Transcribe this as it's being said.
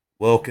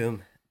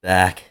Welcome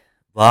back.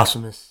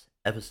 Blasphemous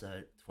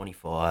episode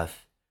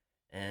 25.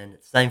 And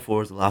same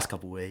for as the last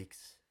couple of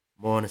weeks.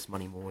 Minus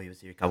Money Moore, he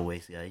was here a couple of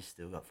weeks ago. He's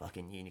still got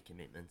fucking uni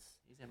commitments.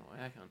 He's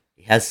MIA, cunt.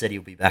 He has said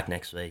he'll be back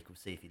next week. We'll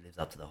see if he lives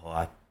up to the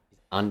hype. He's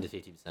under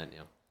 50%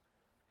 now.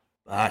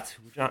 But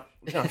we'll jump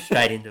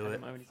straight into At it.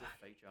 the moment, he's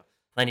a feature.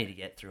 Plenty to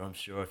get through, I'm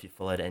sure, if you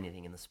followed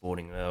anything in the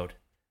sporting world.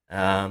 You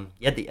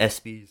had the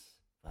ESPYs,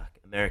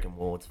 American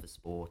Awards for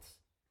Sports.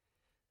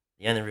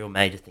 The only real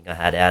major thing I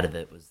had out of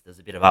it was there's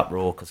a bit of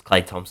uproar because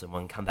Clay Thompson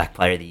won Comeback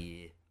Player of the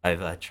Year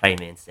over Trey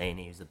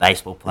Mancini, who's a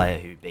baseball player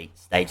who beat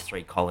stage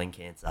 3 colon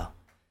cancer.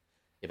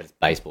 Yeah, but it's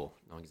baseball.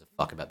 No one gives a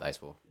fuck about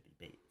baseball. He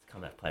beat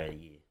Comeback Player of the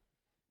Year.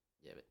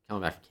 Yeah, but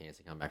coming back from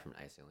cancer, coming back from an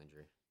ACL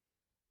injury.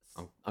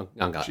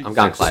 I'm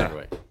going Clay every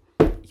week.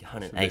 You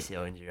had an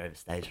ACL injury over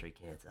stage 3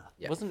 cancer.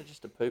 Yeah. Wasn't it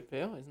just a poop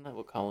pill? Isn't that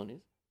what colon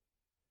is?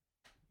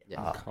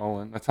 Yeah.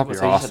 Colon. That's up Well,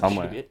 your so you ass just had to shit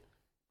a somewhere. bit.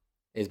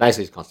 It's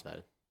basically just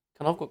constipated.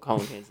 Can I've got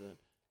colon cancer then?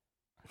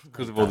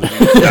 Because of all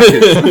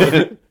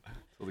the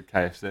all the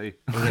KFC.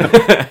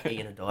 Are you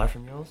going to die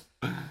from yours?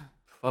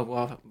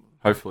 Well,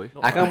 Hopefully.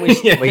 not How come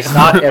really. we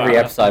start every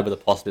episode with a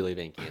possibility of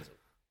being cancelled?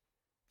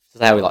 This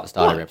is how we like to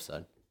start every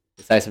episode.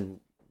 We say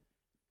some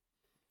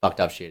fucked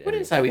up shit. We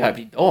didn't say we hope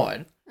he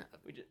died.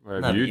 We just,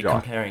 Wherever No, but you you're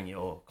die. comparing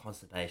your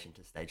constipation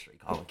to stage 3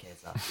 colon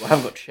cancer. I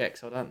haven't got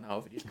checks, so I don't know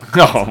if it is.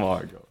 Oh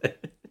my god.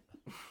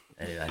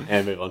 Anyway.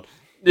 And move on.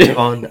 Move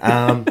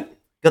on.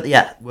 Got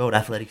the World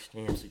Athletics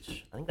Champs,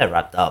 which I think they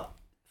wrapped up.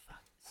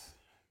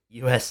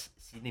 US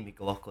Sydney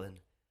McLaughlin.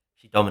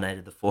 She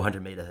dominated the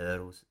 400 metre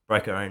hurdles,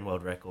 broke her own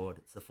world record.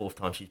 It's the 4th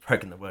time she's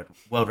broken the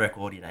world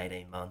record in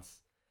 18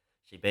 months.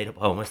 She beat it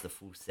by almost a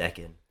full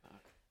second.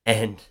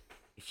 And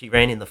if she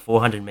ran in the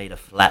 400 metre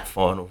flat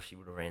final, she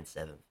would have ran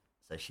 7th.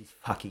 So she's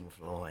fucking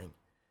flying.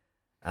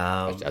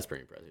 That's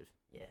pretty impressive.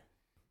 Yeah.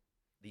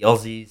 The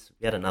Aussies,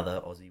 we had another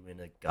Aussie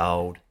winner,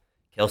 gold.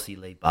 Kelsey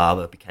Lee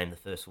Barber became the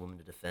first woman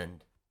to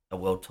defend a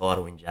world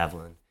title in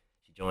javelin.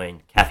 She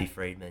joined Kathy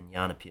Friedman,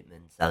 Jana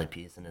Pittman, Sally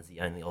Pearson as the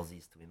only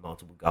Aussies to win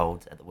multiple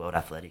golds at the World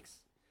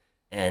Athletics.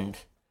 And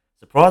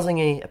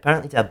surprisingly,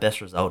 apparently it's our best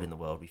result in the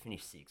world. We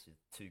finished 6th with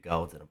 2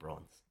 golds and a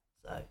bronze.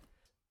 So,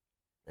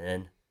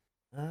 then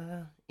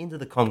into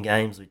the Comm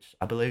Games, which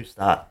I believe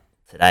start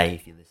today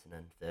if you're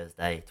listening,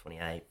 Thursday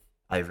 28th,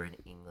 over in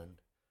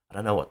England. I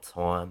don't know what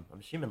time.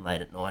 I'm assuming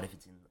late at night if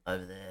it's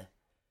over there.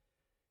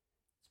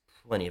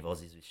 Plenty of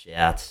Aussies with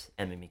shouts.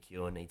 Emma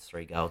McEwen needs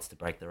 3 golds to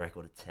break the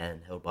record of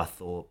 10, held by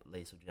Thorpe,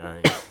 Lisa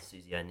Jones,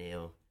 Susie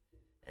O'Neill.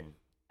 And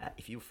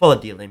if you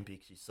followed the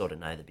Olympics, you sort of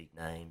know the big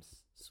names.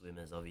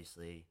 Swimmers,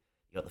 obviously.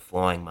 You got the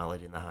flying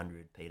mullet in the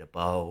 100, Peter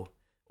Bowl,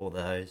 all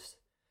those.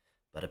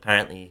 But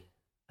apparently,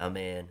 our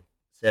man,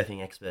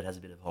 surfing expert, has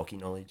a bit of hockey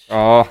knowledge.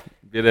 Oh,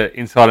 bit of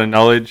insider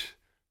knowledge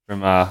from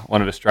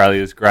one of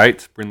Australia's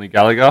greats, Brindley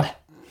Gallagher.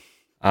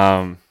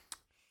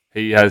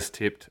 He has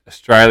tipped the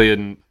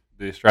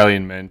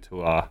Australian men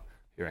to,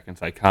 he reckons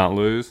they can't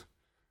lose.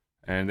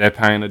 And they're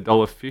paying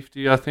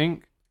 $1.50, I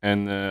think.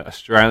 And the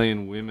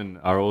Australian women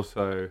are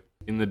also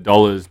in the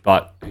dollars,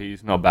 but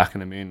he's not backing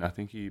them in. I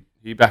think he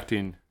backed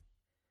in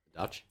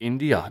Dutch?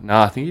 India.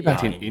 No, I think he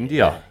backed in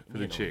India for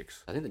the Indian.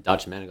 chicks. I think the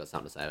Dutch men have got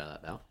something to say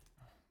about that, Val.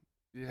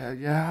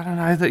 Yeah, I don't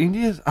know. The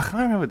Indians, I can't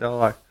remember. They were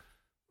like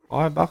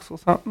 $5 or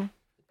something.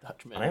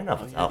 Dutchman. I don't know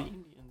if it's yeah, up. the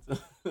Indians.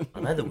 I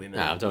know the women.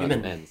 No, I'm talking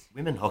about the men's.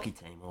 Women hockey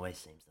team always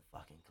seems to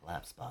fucking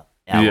collapse, but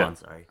our Yeah. one,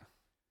 sorry.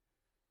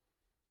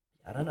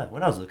 I don't know.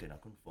 When I was looking, I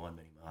couldn't find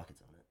many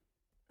markets on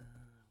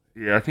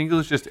it. Yeah, I think it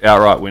was just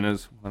outright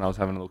winners when I was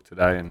having a look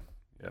today, and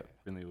yeah,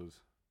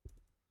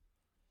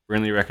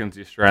 Brindley reckons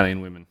the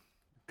Australian women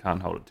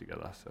can't hold it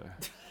together. So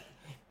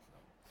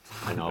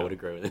I know, I would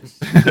agree with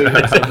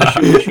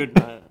him. we should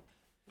know.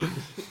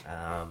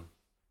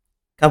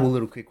 Couple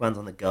little quick ones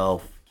on the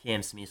golf.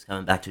 Cam Smith's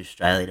coming back to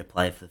Australia to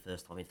play for the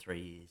first time in 3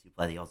 years. He'll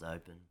play the Oz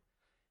Open.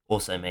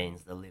 Also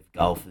means the LIV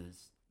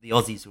golfers, the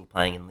Aussies who are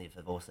playing in LIV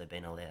have also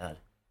been allowed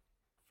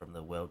from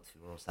the World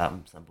Tour or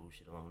some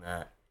bullshit along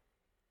that.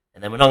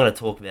 And then we're not going to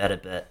talk about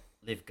it, but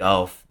LIV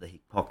golf, the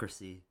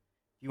hypocrisy.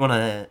 If you want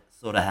to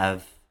sort of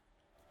have,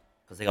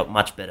 because they got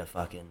much better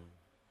fucking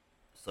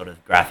sort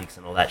of graphics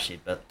and all that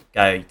shit, but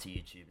go to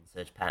YouTube and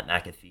search Pat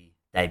McAfee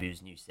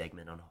debuts new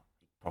segment on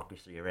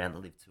hypocrisy around the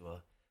LIV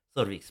Tour.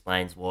 Sort of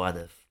explains why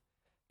the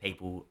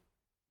people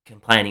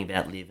complaining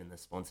about LIV and the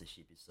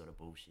sponsorship is sort of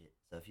bullshit.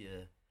 So if you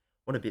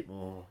want a bit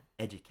more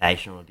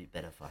educational, a bit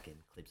better fucking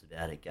clips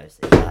about it, go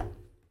see that.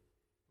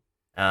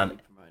 Promoting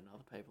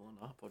other people on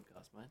our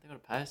podcast, mate. They've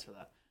got to pay us for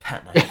that.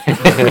 Pat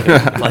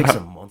McAfee, like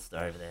some monster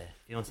over there.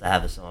 If he wants to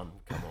have us on,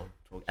 come on,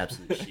 talk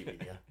absolute shit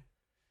with you.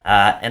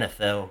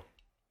 NFL,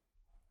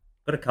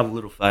 got a couple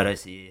little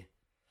photos here.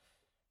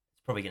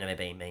 It's probably going to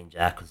be me and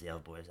Jack because the other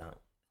boys aren't.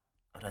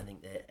 I don't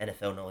think their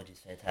NFL knowledge is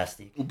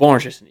fantastic. Well,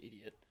 Bonner's just an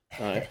idiot.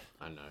 So.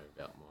 I know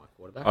about my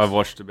quarterbacks. I've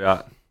watched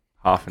about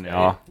half an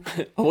hour,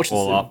 I watch the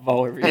All Super up.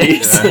 Bowl every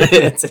year.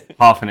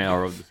 half an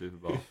hour of the Super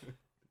Bowl.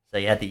 So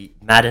you had the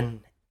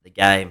Madden, the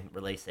game,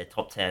 released their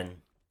top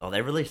 10. Oh,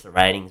 they released the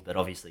ratings, but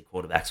obviously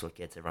quarterback's what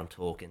gets everyone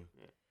talking.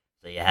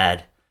 So you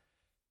had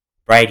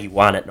Brady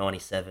won at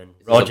 97.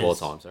 Rogers of all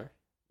time, sorry.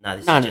 No,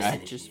 this No, is no, just,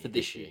 no, just for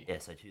this year. Yeah,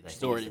 so who they It's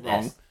think already is the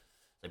wrong. best.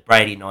 So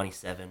Brady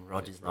 97,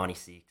 Rogers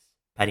 96,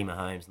 Paddy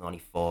Mahomes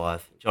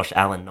 95, Josh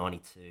Allen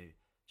 92,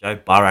 Joe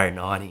Burrow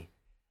 90,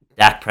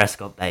 Dak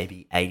Prescott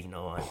baby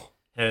 89,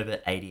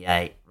 Herbert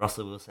 88,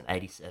 Russell Wilson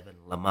 87,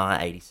 Lamar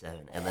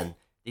 87, and then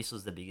this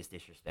was the biggest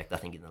disrespect I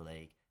think in the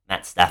league,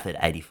 Matt Stafford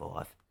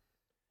 85.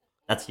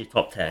 That's your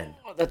top 10.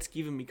 Oh, that's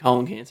giving me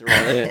colon cancer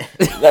right there.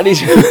 that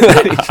is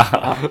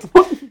fucked.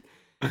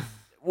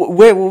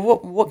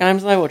 What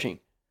games are they watching?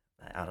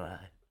 I don't know.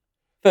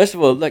 First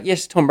of all,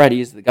 yes, Tom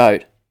Brady is the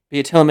GOAT. But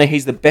you're telling me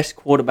he's the best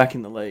quarterback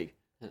in the league?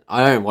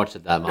 I don't watch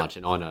it that much,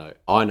 and I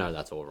know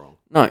that's all wrong.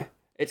 No,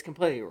 it's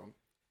completely wrong.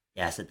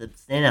 Yeah, so the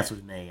standouts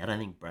with me, I don't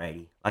think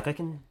Brady.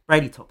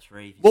 Brady top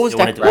 3. If you What was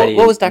still Dak? wanna do it.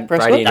 What was Dak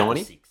Prescott? Brady Dak 90?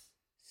 was 6.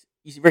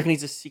 You reckon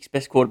he's the sixth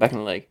best quarterback in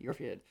the league? You're off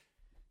your head.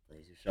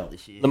 Please, you'll show up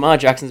this year. Lamar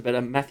Jackson's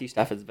better. Matthew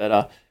Stafford's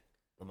better.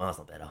 Lamar's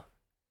not better.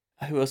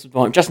 Who else is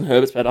behind him? Justin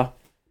Herbert's better.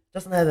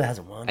 Justin Herbert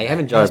hasn't won. Are you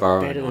having Joe He's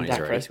Burrow in better the than 90s Dak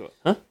already? Prescott.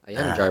 Huh? Are you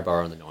having Joe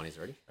Burrow in the 90s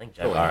already? I think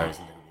Joe Burrow's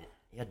a little bit.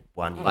 He had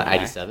one year. Like Okay.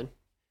 87?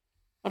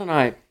 I don't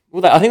know.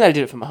 Well, I think they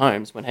did it for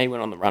Mahomes when he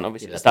went on the run.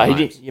 Obviously, Yeah, at the start, he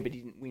that's didn't. Yeah, but he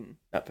didn't win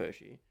that first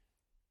year.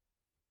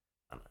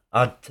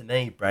 To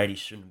me, Brady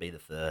shouldn't be the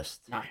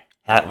first. No.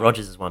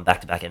 Rodgers has won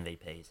back-to-back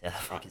MVPs. How the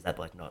fuck is that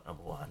bloke not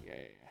number one? Yeah.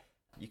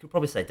 You could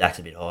probably say Dak's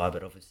a bit higher,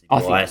 but obviously I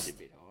think biased. it's a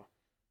bit higher.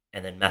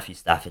 And then Matthew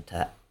Stafford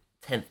to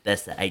 10th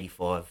best at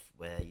 85,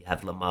 where you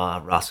have Lamar,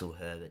 Russell,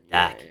 Herbert,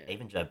 Dak, Yeah.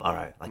 even Joe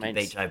Burrow. He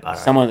beat Joe Burrow.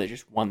 Someone that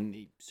just won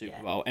the Super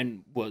Yeah. Bowl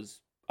and was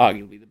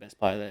arguably the best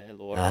player there,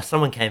 Lord.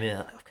 Someone came in,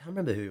 I can't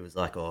remember who, was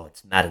like, oh,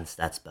 it's Madden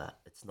stats, but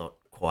it's not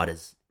quite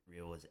as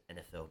real as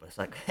NFL. But it's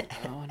like, Oh,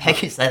 how no. can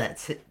you say that?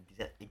 It's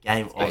a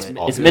game of It's, it.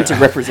 it's meant to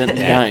represent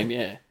the Yeah. game,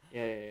 yeah.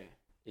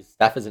 If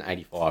Stafford's an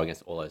 85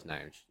 against all those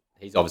names,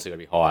 he's obviously going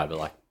to be higher,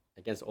 but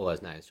against all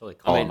those names, surely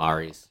Colin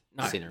Murray's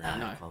no, sitting around.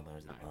 no.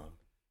 Colombo's the bomb.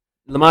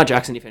 Lamar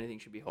Jackson, if anything,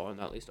 should be higher on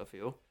that list, I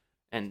feel.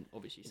 And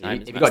obviously, If same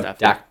you as if Matt you got Stafford.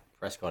 Dak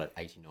Prescott at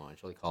 89,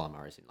 surely Colin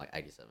Murray's in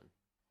 87.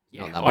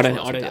 Yeah, Not that I much don't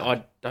worse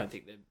than Dak.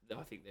 think they.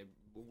 I think they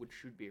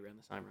should be around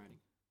the same rating.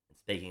 And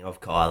speaking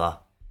of Kyler,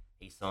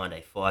 he signed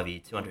a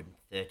 5-year,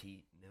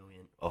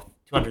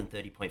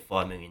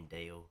 $230.5 million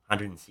deal,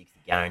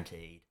 160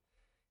 guaranteed.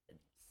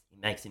 He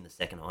makes him the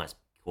second highest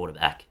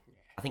quarterback.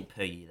 I think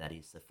per year that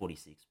is, so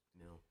 46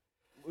 mil.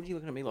 What are you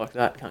looking at me like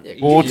that? Can't Yeah,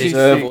 you? you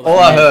deserve all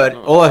I that. heard,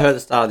 No. all I heard at the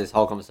start of this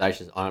whole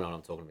conversation is I don't know what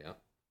I'm talking about.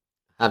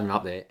 Have him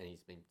up there, and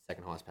he's been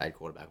second highest paid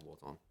quarterback of all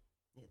time.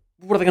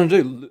 What are they going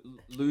to do?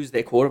 Lose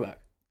their quarterback?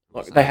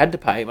 They had to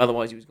pay him,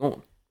 otherwise he was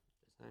gone.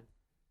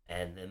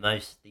 And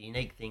the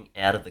unique thing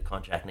out of the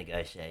contract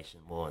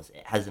negotiation was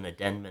it has an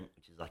addendum,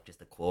 which is like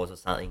just a clause or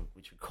something,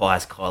 which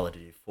requires Kyler to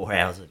do 4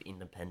 hours of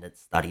independent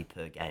study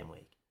per game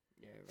week.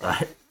 Yeah, right.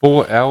 Right?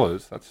 4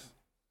 hours. That's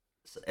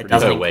So it Per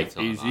doesn't. week's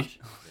not easy, much.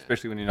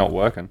 especially when you're not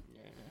working.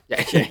 Yeah, Yeah.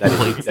 that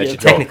is, that's Yeah, your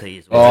job. technically,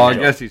 is Oh, I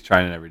guess he's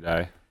training every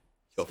day.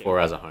 He's got 4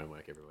 hours of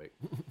homework every week.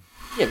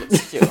 Yeah, but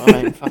still,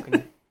 I mean,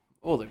 fucking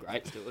all the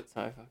greats do it,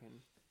 so fucking.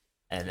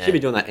 And You should be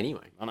doing that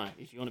anyway. I know,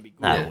 if you want to be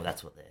good, No, well,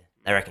 that's what they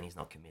reckon he's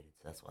not committed,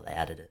 so that's why they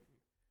added it.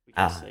 we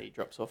can see he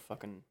drops off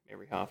fucking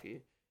every half year.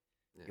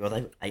 Well,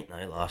 they were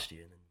 8-0 last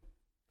year and then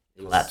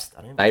He was collapsed.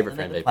 I don't favourite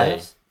did for they make MVP. the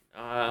playoffs?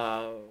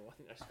 I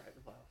think they scraped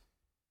the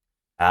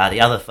playoffs. The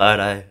other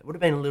photo, it would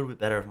have been a little bit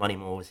better if Money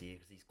Moore was here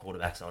because his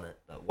quarterback's on it.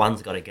 But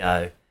one's got to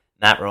go.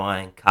 Matt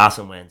Ryan,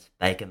 Carson Wentz,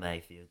 Baker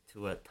Mayfield,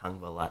 Tua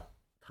Tagovailoa.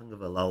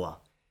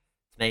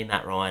 To me,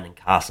 Matt Ryan and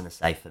Carson are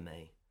safe for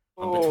me.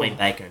 I'm between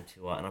Baker and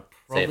Tua, and I'll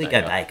probably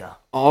go Baker. Baker.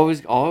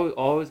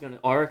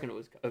 I reckon it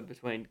was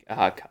between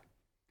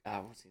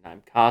what's his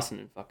name, Carson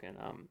and fucking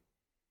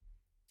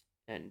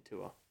and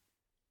Tua.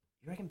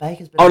 You reckon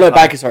Baker's better? Oh no, than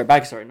Carson?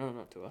 Baker, sorry, no,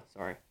 not Tua,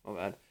 sorry, my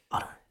bad. I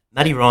don't know.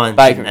 Matty Ryan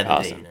Baker should and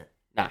never be Carson. in it.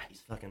 Nah,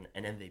 He's fucking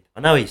an MVP. I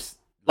know he's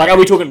like are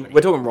we talking?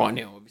 We're talking right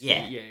now, obviously.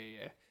 Yeah.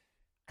 yeah.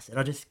 I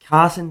said,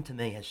 Carson to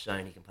me has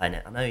shown he can play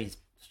now. I know he's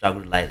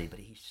struggled lately, but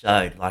he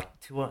showed like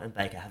Tua and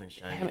Baker haven't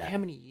shown How, that. how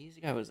many years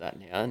ago was that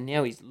now? And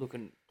now he's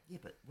looking. Yeah,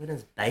 but when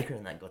has Baker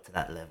and that got to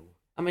that level?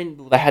 I mean,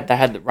 well, they had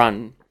the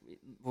run.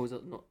 What was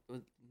it?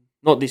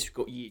 Not this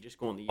year, just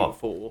gone the year Oh.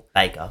 before.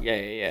 Baker.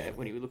 Yeah.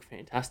 When he looked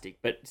fantastic,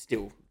 but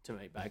still, to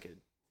me, Baker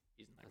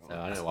isn't that So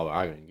guy. I don't know why we're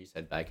arguing. You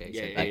said Baker, you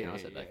said Baker, and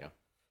I said Baker.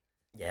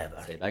 Yeah, I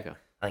but said Baker.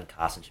 I think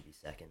Carson should be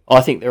second.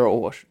 I think they're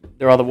all washed.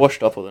 They're either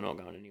washed up or they're not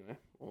going anywhere.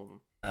 All of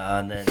them.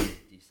 And then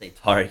you see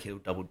Tyreek Hill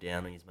doubled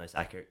down on his most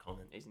accurate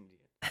comment. He's an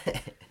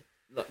idiot.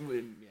 Like,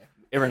 yeah,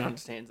 everyone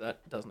understands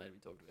that. Doesn't need to be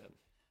talked about.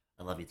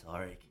 I love you,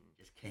 Tyreek.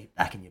 Just keep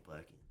backing your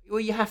bloke in. Well,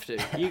 you have to.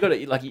 You got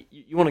to like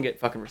you want to get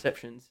fucking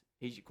receptions.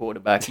 He's your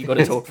quarterback. You got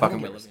to talk fucking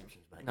well of him.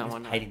 Mate. No, You're I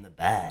just know. paid him the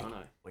bag. I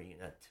know. Where you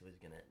go, Tua's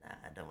gonna,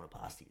 I don't want to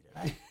pass to you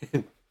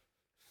today.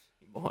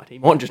 He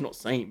might just not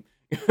see him.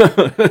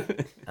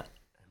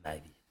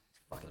 Maybe.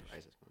 Fucking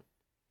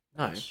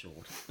No.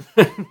 short.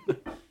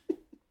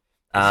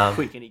 He's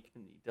quick and he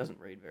doesn't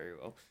read very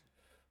well.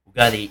 We'll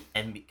go the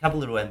couple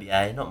little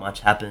NBA. Not much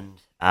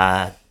happened.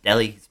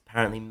 Delhi's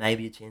apparently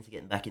maybe a chance of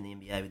getting back in the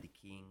NBA with the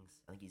Kings.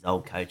 I think his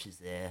old coach is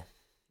there.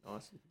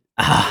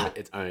 nice.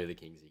 It's only the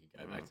Kings you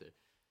can go back to.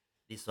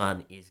 This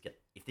one is,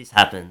 if this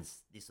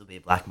happens, this will be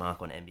a black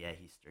mark on NBA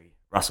history.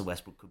 Russell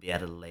Westbrook could be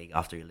out of the league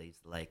after he leaves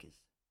the Lakers.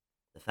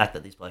 The fact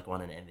that this bloke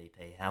won an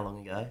MVP how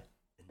long ago?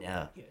 And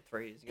now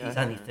 3 years ago. he's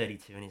only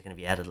 32 and he's going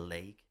to be out of the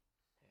league.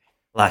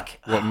 Like,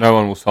 What? No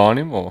one will sign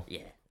him, or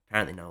yeah,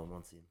 apparently no one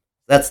wants him.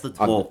 That's the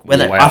talk. Wow.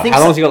 I think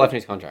How long's he got left in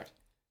his contract?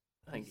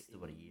 I think he's still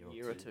got a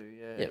year or or two.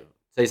 two. Yeah.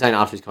 So you're saying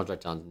after his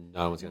contract done,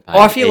 no one's going to pay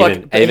I him? feel like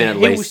even he at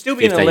will least still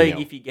be in the 15 league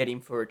mil. if you get him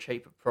for a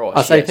cheaper price.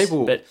 I say yes,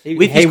 people- but he-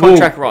 with he his will-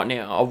 contract right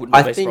now, I wouldn't.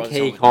 I be think surprised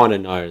he if someone- kind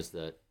of knows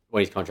that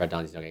when his contract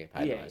done, he's not going to get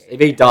paid Yeah, the most. yeah, If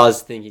he yeah.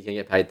 does think he's going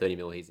to get paid 30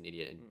 mil, he's an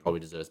idiot and probably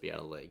deserves to be out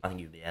of the league. I think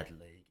he'll be out of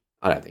the league.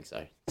 I don't think so.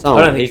 I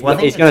don't think- he's well, I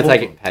think he's going to they're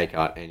take a talking. pay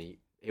cut,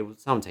 and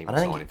some team I will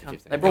don't sign him think for he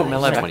 15 They brought Yeah,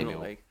 Melo he's back 20 in the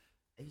mil. league.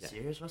 Are you Yeah.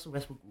 serious? Russell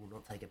Westbrook will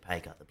not take a pay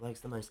cut. The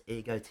bloke's the most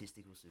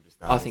egotistical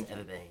superstar I think there's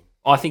ever been.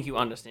 I think you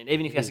understand.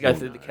 Even if he has to go He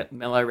through will the know.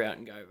 Melo route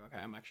and go, okay,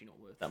 I'm actually not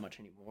worth that much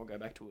anymore. I'll go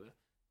back to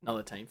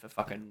another team for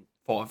fucking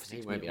 5 He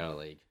 6 won't be mil. out of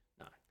the league.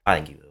 I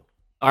think he will.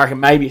 I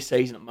reckon maybe a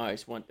season at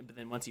most. But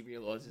then once he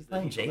realises that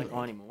Playing he's G not League. that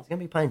guy anymore, He's going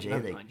to be playing G He'll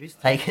be League. playing Who's G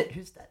League.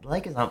 taking? The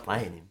Lakers aren't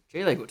playing him.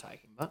 G League will take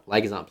him. But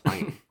Lakers aren't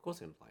playing him. Of course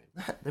they're going to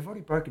play him. They've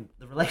already broken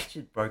the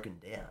relationship. Broken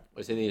down.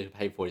 Or so they need to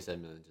pay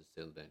 47 million just to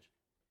sit on the bench.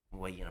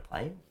 Well, are you going to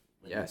play him?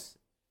 Yes.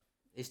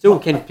 He still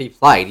can be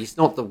played. He's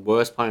not the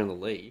worst player in the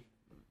league.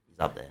 He's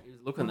up there. he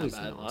was looking that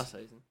Obviously bad not. last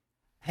season.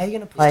 How are you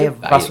going to play still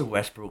Russell valuable.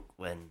 Westbrook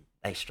when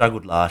they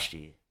struggled last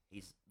year?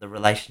 The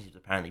relationship's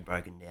apparently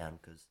broken down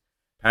because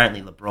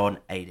apparently LeBron,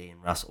 AD,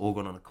 and Russ all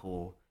got on a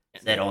call,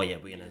 said, "Oh yeah,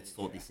 we're going to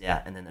sort this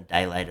out," and then a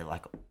day later,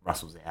 like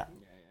Russell's out.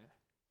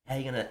 How are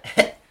you going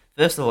to?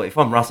 First of all, if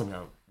I'm Russell, I'm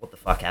going, "What the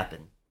fuck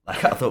happened?"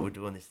 Like I thought we're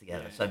doing this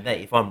together. So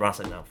mate, if I'm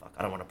Russell, I'm going, "Fuck,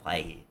 I don't want to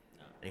play here."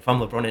 And if I'm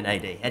LeBron and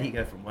AD, how do you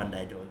go from one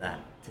day doing that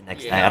to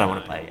next day? I don't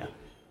want to play here.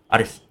 I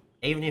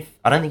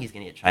don't think he's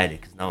going to get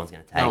traded because no one's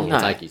going to take No him. one will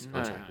take his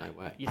contract. No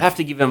way. You'd have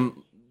to give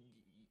him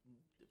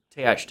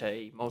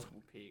THT,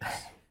 multiple picks,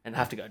 and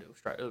have to go to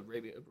a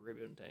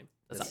rebuilding team.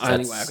 That's the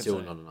only way I could still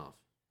say. not enough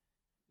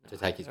to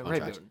take his A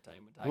contract. rebuilding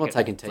team would take I'm not it.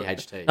 taking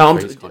THT. No,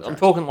 for his I'm contract.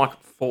 talking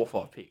like 4 or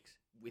 5 picks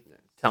with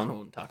Talon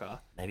and Tucker.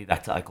 Maybe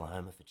back to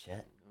Oklahoma for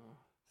Chet.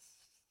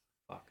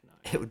 Fuck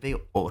no. It would be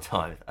all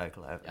time with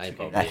Oklahoma. Yeah, They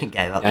probably.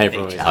 gave up The only the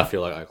problem big is I jump.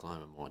 feel like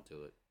Oklahoma might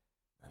do it.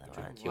 No, they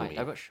Kill won't. me. Wait,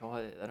 they got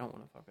shy there. They don't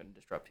want to fucking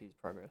disrupt his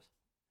progress.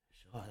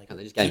 Sure, They could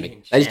just gave kick him.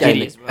 and They just shit. gave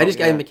him. as well, They just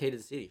gave him yeah. the key to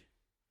the city.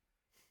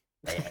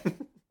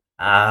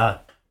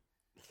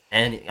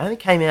 And it only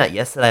came out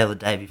yesterday or the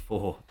day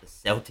before. The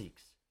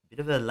Celtics, bit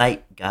of a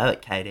late go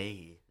at KD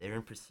here. They're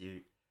in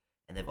pursuit,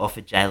 and they've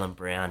offered Jaylen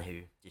Brown,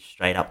 who just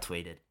straight up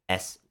tweeted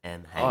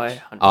SMH. I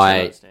 100% I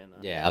understand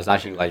that. Yeah, I was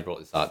actually glad you brought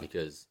this up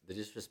because the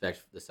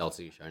disrespect the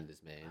Celtics have shown to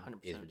this man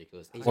is 100%.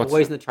 ridiculous. He's What's-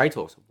 always in the trade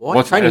talks. Why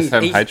What's trading?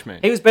 SMH mean?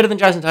 He was better than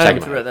Jason Tatum Shaking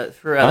my throughout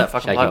head. that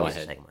fucking Shaking my playoffs.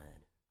 head. Shaking my head.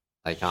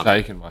 They can't.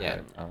 Shaking my Yeah.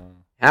 head.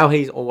 How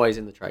he's always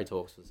in the trade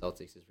talks for the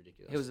Celtics is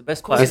ridiculous. He was the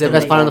best course player. he's the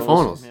best player in the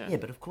finals. Yeah,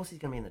 but of course he's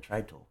going to be in the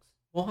trade talks.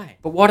 Why?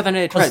 But why do they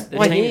need to trade? The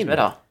why team is him?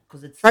 better.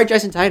 Because it's Trade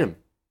Jason Tatum.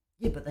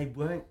 Yeah, but they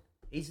weren't.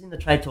 He's in the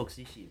trade talks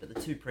this year, but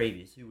the two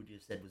previous, who would you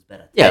have said was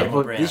better? Yeah, Tatum or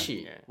but Brown? this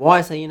year. Yeah. Why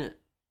is he in it?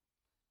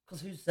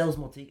 Because who sells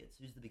more tickets?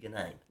 Who's the bigger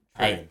name?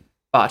 Tatum.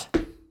 But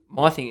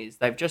my thing is,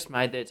 they've just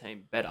made their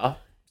team better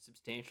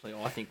substantially.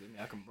 I think with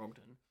Malcolm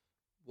Brogdon.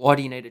 Why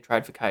do you need to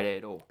trade for KD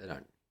at all? They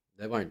don't.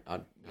 They won't. I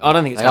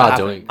don't think it's they gonna are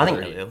happen. doing. I think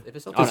they will. If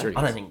it's I not don't- serious,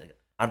 I don't think they.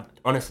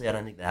 Honestly, I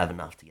don't think they have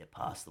enough to get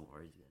past the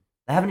Warriors. Again.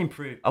 They haven't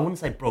improved. I wouldn't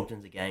say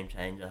Brogdon's a game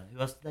changer. Who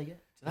else did they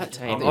get? So that Is it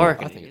team, Brogdon? I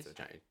reckon I it think is. it's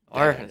a change.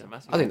 I reckon it's a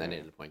massive. I think they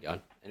needed a point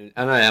guard. And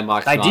I know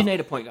Marcus They Smart. did need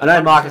a point I guard.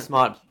 know Marcus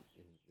Smart.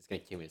 It's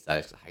going to kill me to say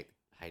this because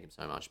I hate him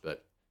so much,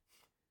 but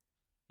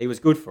he was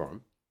good for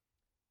him.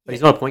 But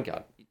he's not a point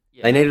guard.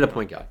 Yeah. They needed a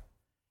point guard.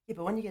 Yeah,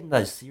 but when you get in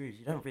those series,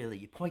 you don't really.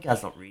 Your point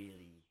guard's not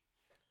really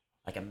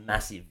like a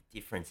massive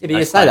difference. Yeah, in but you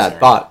those say close that, games.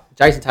 but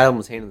Jason Tatum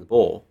was handling the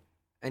ball,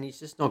 and he's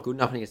just not good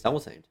enough against double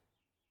teamed.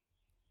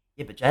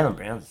 Yeah, but Jalen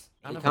Brown's.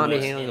 He None of can't them be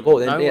does. handling the ball.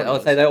 No Then, one I would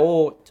does. say they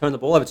all turn the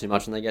ball over too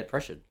much and they get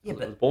pressured. Yeah, Yeah,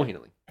 but- ball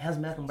handling. How's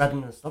Malcolm Brogdon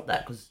going to stop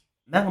that? Because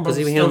Malcolm Because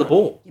he Brogdon's was still handling the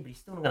not- ball. Yeah, but he's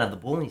still not going to have the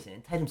ball in his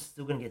hand. Tatum's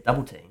still going to get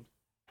double teamed.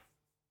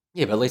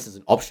 Yeah, but at least it's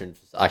an option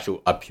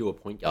for a pure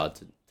point guard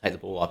to take the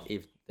ball up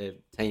if the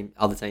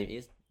other team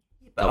is.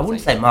 But I Double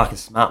wouldn't team. say Marcus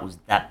Smart was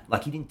that.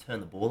 Like, he didn't turn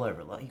the ball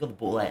over. Like, he got the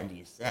ball out into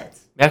his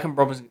sets. Malcolm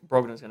Brogdon's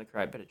going to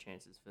create better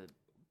chances for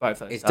both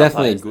those. It's star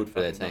definitely players good than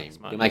for their fucking team. Marcus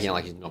Smart. You're making it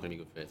like he's not going to be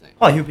good for their team.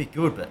 Oh, he'll be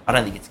good, but I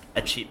don't think it's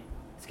a chip.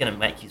 It's going to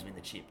make you win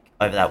the chip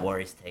over that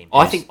Warriors team.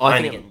 I who's think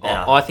only it- getting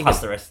better, I think plus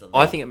it- the rest of the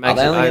I league. think it makes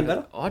they it only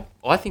getting over.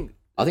 I think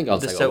I think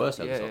I'd The say Cel- got worse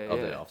yeah, of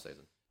the yeah. off-season.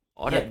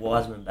 I You don't. get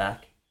Wiseman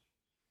back.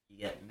 You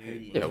get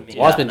Moody. Yeah, and Committee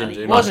Wiseman out, didn't do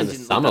and much Wiseman in the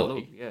didn't summer look that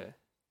league. Yeah.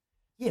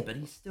 Yeah, but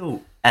he's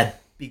still a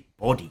big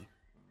body.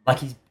 Like,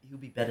 he'll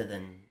be better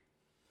than...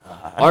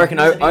 I reckon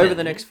who's better over than-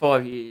 the next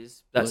 5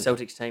 years, that Really?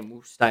 Celtics team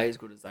will stay as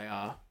good as they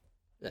are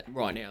Yeah.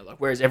 right now. Like,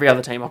 whereas every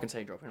other team I can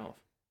see dropping off.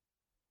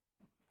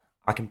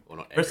 I can... Well,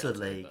 not Rest every of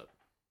the other team, league, but-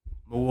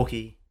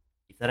 Milwaukee,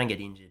 if they don't get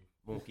injured,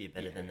 Milwaukee are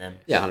better than them.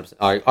 Yeah, 100%.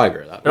 I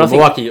agree with that. But I think-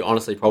 Milwaukee,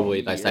 honestly,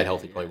 probably they stayed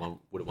healthy, Yeah. probably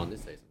would have won this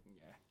season.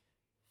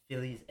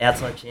 Philly's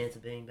outside chance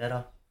of being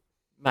better.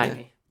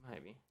 Maybe.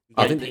 You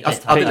I get think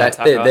PJ they're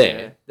Tucker.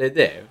 there. They're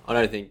there. I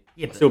don't think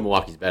Yeah, but still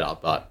Milwaukee's better,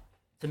 but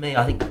to me,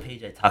 I think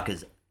PJ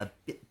Tucker's a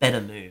bit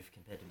better move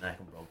compared to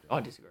Malcolm Brogdon. I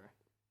disagree.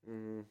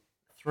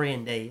 3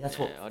 and D. That's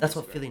Yeah, I what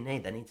disagree. Philly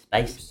need. They need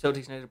space.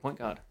 Celtics needed a point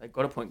guard. They've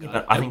got a point Yeah,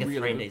 guard. but I think a really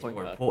 3 and D good is point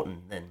more guard.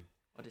 important than.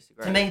 I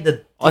disagree. To me,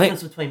 the I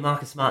difference between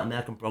Marcus Smart and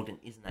Malcolm Brogdon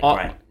isn't that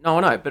great. No,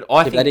 I know, but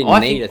I think they didn't I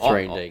need think, a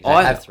 3 and D. They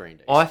I have 3 and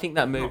D. I think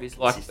that move Not is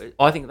like consistent.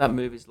 I think that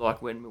move is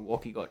like when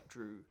Milwaukee got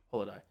Drew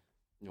Holiday.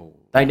 No.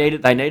 They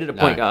needed a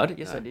point No, guard.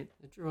 Yes, no. they did.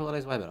 Drew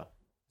Holiday's way better.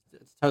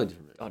 It's a totally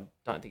different move. I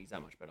don't think he's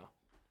that much better.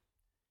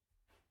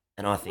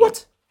 And I think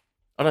What?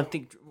 I don't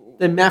think.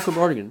 Then Malcolm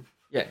Brogdon.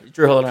 Yeah, is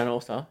Drew Holiday an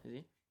All-Star? Is he?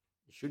 It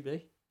should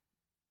be.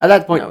 At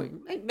that point,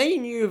 No. me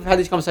and you have had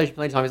this conversation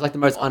plenty of times. He's like the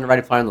most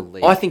underrated player in the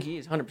league. I think he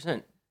is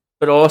 100%.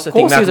 But I also Of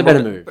course think he was a Malcolm better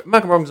Brogdon- move. But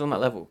Malcolm Brogdon's on that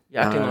level.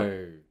 Yeah, acting like.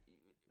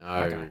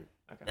 No. Okay.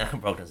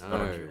 Malcolm Brogdon's not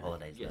on No. Drew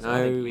Holiday's Yes.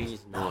 level. No,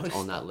 he's not No,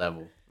 on that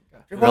level.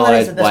 Drew Drew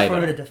Holiday's the Holiday's best way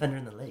perimeter better. defender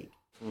in the league.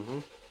 Mm-hmm.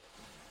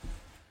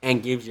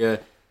 And gives you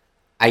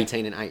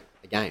 18 and 8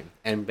 a game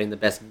and been the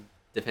best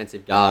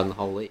defensive guard in the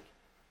whole league.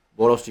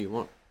 What else do you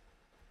want?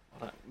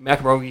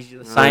 Malcolm Brogdon gives you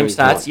the No, same he's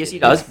stats. not. Yes, he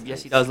does.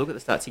 Yes, he does. Look at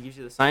the stats. He gives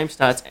you the same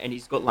stats, and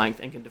he's got length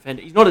and can defend.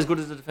 He's not as good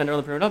as a defender on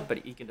the perimeter, but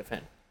he can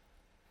defend.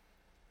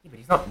 Yeah, but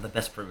he's not the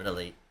best perimeter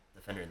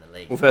defender in the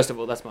league. Well, first of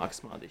all, that's Marcus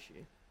Smart this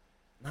year.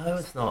 No,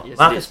 it's not. Yes, it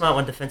Marcus is. Smart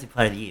won Defensive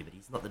Player of the Year, but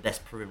he's not the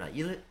best perimeter.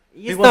 He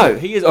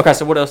is. Okay,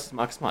 so what else does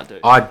Marcus Smart do?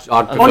 I'd no,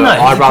 I'd he's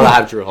rather a-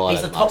 have Drew Holiday.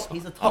 He's a than top. Marcus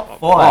He's a Smart.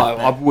 top I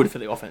five. would for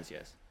the offense,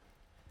 yes.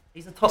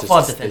 He's a top Just-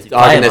 five defensive I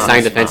player. think they're saying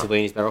Marcus Smart. defensively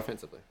and he's better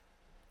offensively.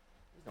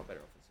 He's not better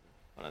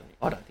offensively.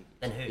 I don't think he is.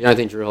 Then who? You don't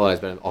think Drew Holiday's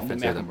better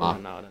offensively than Malcolm Mark?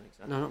 Brogdon, no, I don't think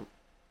so. No.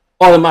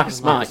 Oh, the Marcus Marcus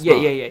Smart.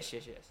 Smart. Yes.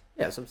 Yeah,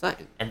 that's what I'm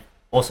saying. And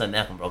also,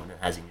 Malcolm Brogdon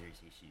has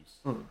injuries issues.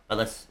 Hmm. But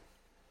let's.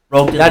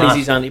 Brogdon That is last,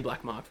 his only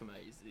black mark for me.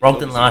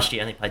 Brogdon last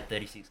year only played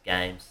 36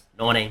 games,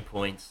 19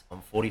 points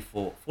on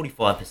 45%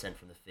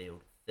 from the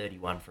field,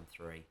 31 from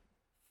 3,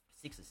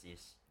 6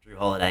 assists. Drew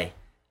Holiday,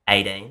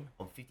 18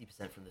 on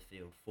 50% from the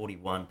field,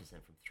 41%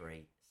 from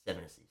 3,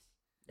 7 assists.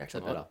 It's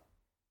Actually, better.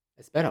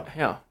 It's better.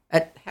 How?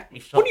 He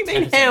shot What do you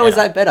mean? 10% How is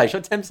better. that better? He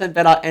shot 10%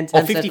 better and 10%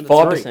 Or from the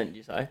 55%,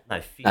 you say? No,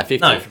 50. No, 50.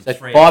 No, from So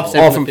 3. 5% Oh,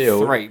 from from the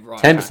field, 3,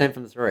 right. 10%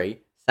 from the 3,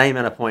 same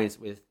amount of points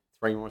with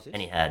 3 more assists?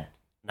 And he had,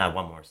 one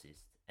more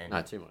assist. And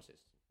No, 2 more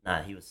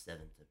assists. he was 7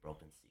 to Brogdon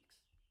 6.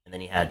 And then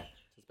he had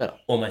It's better.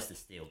 almost a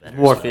steal better.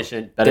 More as well.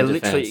 efficient, better They're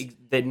defense.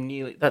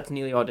 literally, that's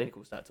nearly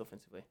identical stats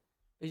offensively.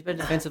 He's better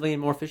defensively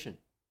and more efficient.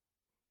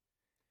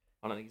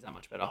 I don't think he's that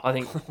much better. I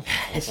think,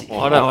 Yes, he is.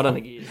 I don't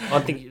think he is. I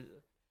think he,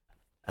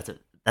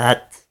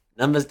 That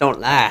Numbers don't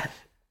lie.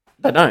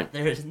 they don't.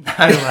 there is no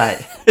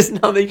way. There's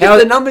nothing. How-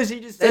 The numbers you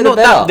just They're said not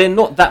are better. they're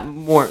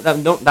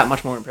not that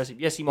much more impressive.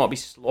 Yes, he might be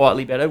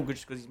slightly better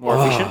just because he's more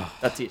Oh. efficient.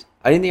 That's it.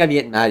 I didn't think I'd be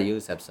getting mad at you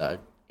this episode.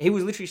 He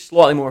was literally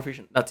slightly more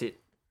efficient. That's it.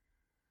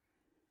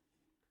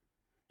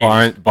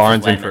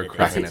 Byron's way in for a better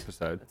cracking defense.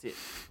 episode. That's it.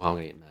 Well, I'm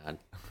gonna get mad.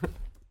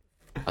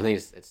 I think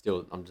it's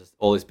still. I'm just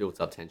all this built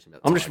up tension.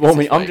 About the I'm just Tigers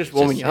warming. this I'm week. just It's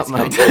warming you up,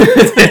 it's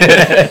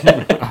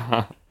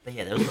mate. But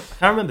yeah, I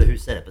can't remember who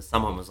said it, but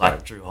someone was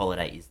like, Drew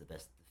Holiday is the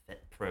best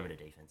perimeter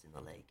defense in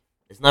the league.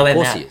 There's no way. Of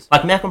course he is.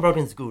 Like Malcolm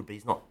Brogdon's good, but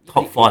he's not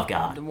top 5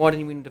 guard. Then why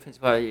didn't he win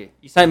Defensive Player of the Year?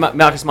 You say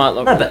Marcus Smart.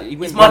 Like, No, but he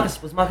was won-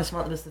 Marcus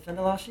Smart the best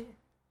defender last year?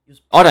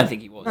 I don't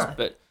think he was, No.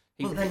 but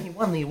he. Well, then he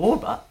won the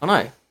award, but I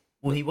know.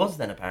 well, he was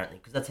then apparently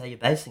because that's how you're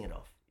basing it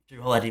off.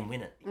 Drew Holiday didn't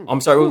win it.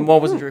 I'm sorry. Why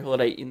wasn't Drew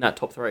Holiday in that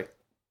top 3?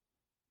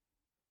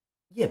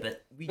 Yeah,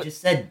 but we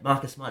just said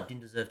Marcus Smart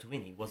didn't deserve to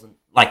win. He wasn't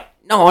like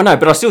No, I know,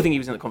 but I still think he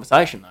was in the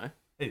conversation though.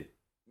 who?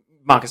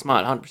 Marcus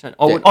Smart, 100%. Yeah.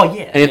 Oh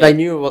yeah, And if they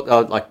knew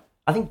what, like,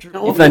 I think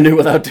Drew. if they knew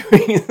what they were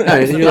doing. no,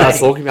 if they knew what I was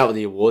talking about with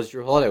the awards,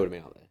 Drew Holiday would have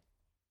been up there.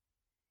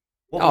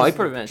 what Oh, was he the-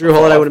 probably been. Drew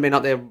Holiday would have been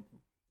up there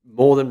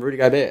more than Rudy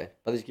Gobert.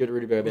 But just give it to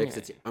Rudy Gobert because Yeah.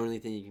 it's the only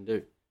thing you can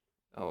do.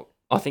 Oh,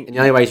 I think And the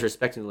only way he's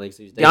respecting the league is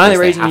his the only defense.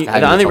 They reason have you, to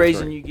have the him in only top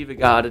reason 3. you give a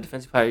guard a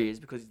defensive player is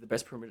because he's the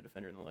best perimeter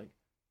defender in the league.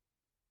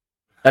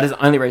 That is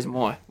the only reason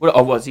why. What?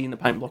 Oh, was he in the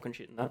paint block and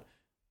shit and that?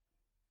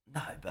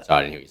 No, but Sorry,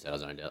 I didn't hear what you said. I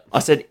was zoned out. I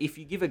said if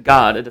you give a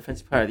guard a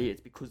defensive player of the year, it's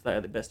because they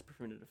are the best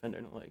perimeter defender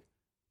in the league.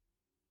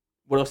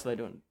 What else are they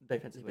doing But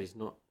defensively? he's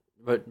not.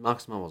 But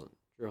Marcus Smart wasn't.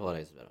 Drew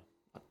Holiday's better.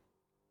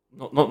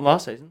 Not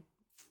last season.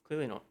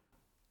 Clearly not.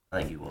 I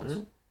think he was.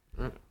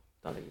 Don't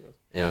think he was.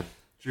 Yeah.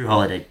 Drew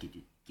Holiday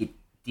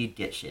did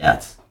get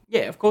shouts.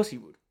 Yeah, of course he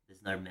would.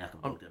 There's no Malcolm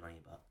Brogdon on your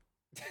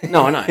butt.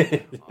 No, I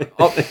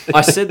know.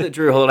 I said that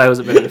Drew Holiday was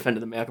a better defender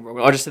than Malcolm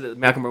Brogdon. I just said that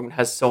Malcolm Brogdon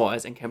has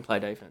size and can play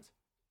defense.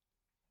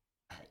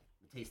 Hey,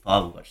 Matisse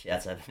Thybulle got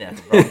shouts over Malcolm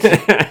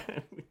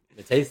Brogdon.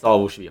 Matisse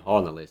Thybulle should be high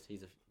on the list.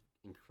 He's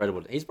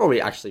incredible. He's probably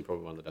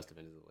one of the best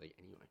defenders in the league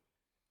anyway.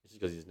 Just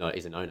because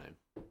he's a no-name.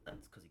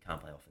 That's because he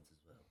can't play offense as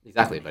well.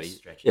 Exactly, but He's he's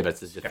stretchy. yeah, but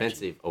it's a Stretchy.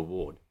 defensive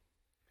award.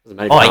 Doesn't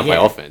matter if Oh, he can't play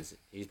yeah. offense.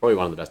 He's probably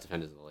one of the best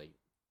defenders in the league.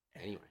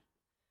 Anyway.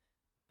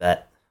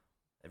 But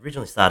it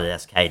originally started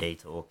as KD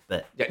talk,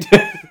 but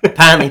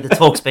apparently the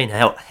talk's been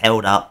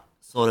held up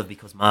sort of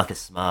because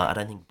Marcus Smart. I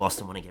don't think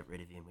Boston want to get rid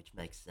of him, which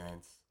makes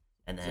sense.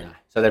 And then,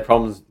 So their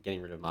problem's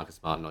getting rid of Marcus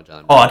Smart, not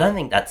Jalen. I don't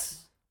think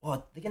that's.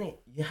 Oh,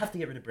 you have to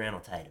get rid of Brown or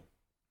Tatum.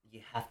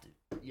 You have to.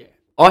 Yeah.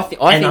 I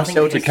think To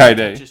Celtics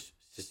KD. just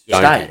Just stay.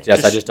 don't get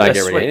rid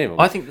of sweet. him.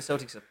 I think the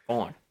Celtics are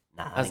fine.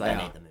 Nah, As I they think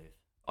they are. need the move.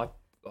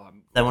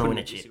 They want to win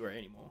a chip. Disagree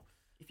anymore.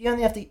 If you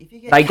only have to, if you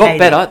get They got KD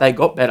better. They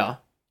got better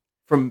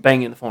from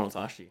being in the finals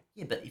last year.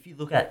 Yeah, but if you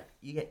look at,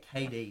 you get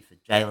KD for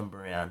Jalen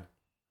Brown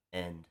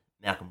and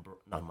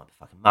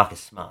Marcus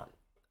Smart,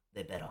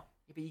 they're better.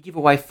 Yeah, but you give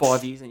away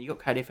 5 years and you got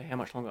KD for how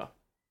much longer?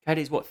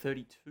 KD's what,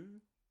 32?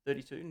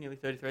 32, nearly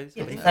 33 this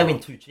Yeah, but season? if they win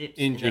 2 chips,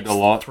 Injured in the next a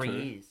lot 3 too.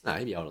 years. No,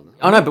 he'd be older than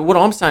that. I know, but what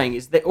I'm saying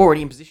is they're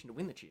already in position to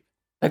win the chip.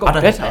 They got I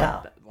don't think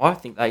better. they are. I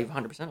think they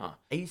 100% are.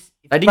 If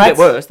They didn't Brad's- get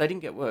worse. They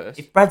didn't get worse.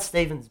 If Brad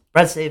Stevens,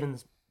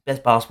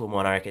 best basketball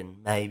mind, I reckon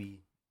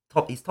maybe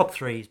his top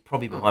 3 is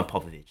probably behind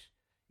Popovich.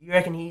 You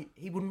reckon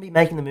he wouldn't be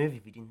making the move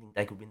if he didn't think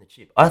they could win the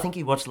chip? I think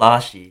he watched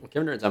last year, Well,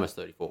 Kevin Durant's almost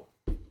 34.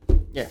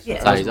 Yeah,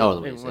 Yeah. So he's older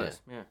than what even he worse.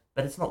 says. Yeah.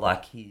 but it's not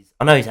like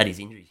I know he's had his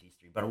injuries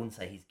history, but I wouldn't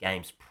say his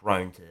game's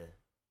prone to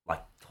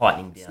like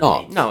tightening down.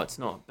 not. heaps. No, it's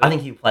not. I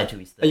think he'll play till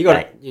he's So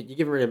 38. you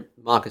give rid of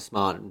Marcus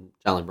Smart and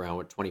Jalen Brown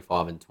with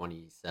 25 and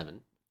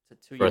 27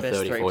 it's two of for your a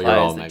best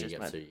 34-year-old. Maybe just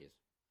get made. 2 years.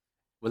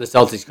 When the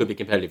Celtics could be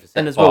competitive for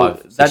And as well,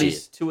 6 that years.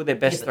 is two of their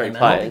best but 3 they may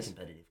not be players.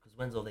 competitive because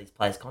when's all these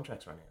players'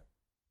 contracts run out?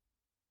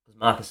 Because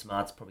Marcus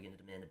Smart's probably going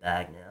to demand a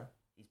bag now.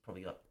 He's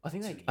probably got I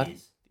think 2 they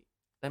years.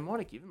 they might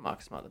have given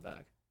Marcus Smart the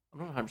bag. I'm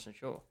not 100%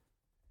 sure.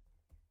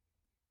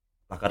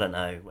 Like I don't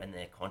know when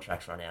their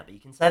contracts run out, but you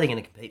can say they're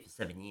going to compete for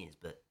 7 years,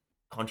 but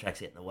contracts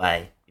get in the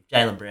way. If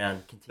Jalen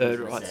Brown continues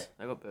Bird to rights. set,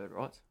 They got bird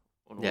rights.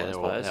 On all Yeah, those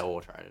they're players.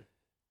 all traded.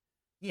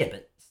 yeah,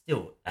 but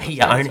still, are Sorry,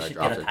 your ownership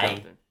going to drafted,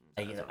 pay?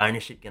 Are your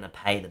ownership going to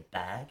pay the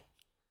bag?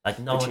 Like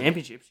no The one.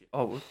 championships.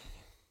 Oh, well,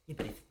 Yeah,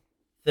 but if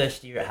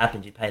first year it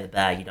happens, you pay the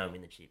bag, you don't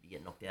win the chip, you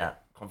get knocked out.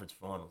 Conference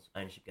finals,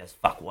 ownership goes,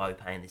 fuck, why are we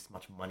paying this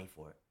much money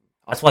for it?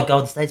 That's why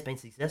Golden State's been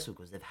successful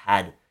because they've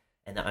had,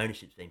 and the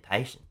ownership's been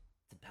patient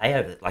to pay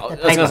over it. Like I they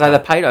was going to say they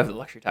paid over the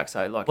luxury tax.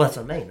 So like, well, that's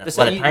what I mean. That's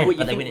the- why they're paying, what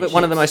but they think win that in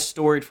one of the chips. most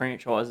storied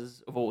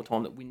franchises of all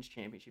time that wins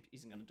championships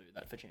isn't going to do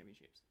that for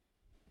championships.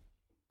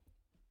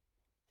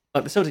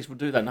 Like the Celtics would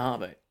do that in a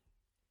heartbeat.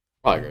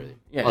 I agree with you.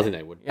 Yeah. I think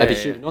they would. Yeah, They'd be yeah,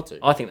 stupid yeah. not to.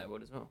 I think they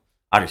would as well.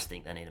 I just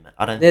think they need them.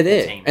 I don't They're think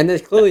there, the team. and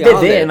there's clearly They're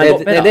are there, and they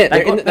got better. They're They got there.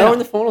 They were better. in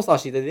the finals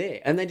last year. They're there,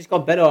 and they just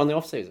got better on the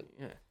off season.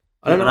 Yeah,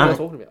 I don't know Yeah, what but I'm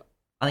talking about.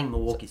 I think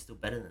Milwaukee's still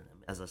better than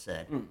them, as I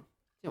said.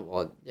 Yeah,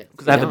 well, yeah,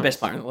 because they have the Giannis. best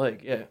player in the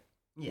league. Yeah,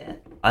 Yeah,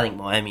 I think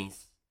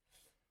Miami's.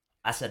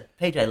 I said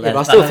PJ Yeah, left. but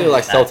I still feel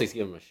like Celtics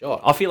give them a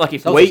shot. I feel like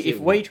if Celtics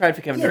we do. trade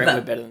for Kevin Yeah, Durant,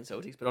 but- we're better than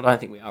Celtics, but I don't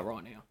think we are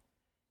right now.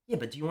 Yeah,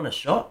 but do you want a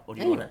shot or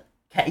do you Yeah. want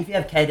to? If you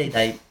have KD,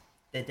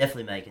 they're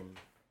definitely making.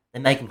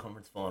 They're making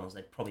conference finals.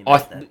 They probably I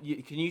make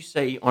that. can you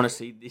see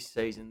honestly this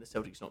season the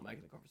Celtics not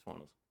making the conference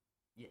finals?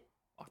 Yeah.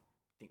 I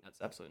think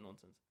that's absolute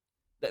nonsense.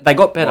 They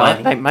got better.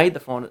 Miami? They made the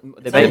final.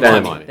 It's They're only better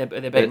than Miami. Miami. They're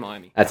better than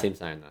Miami. That's him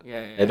saying that.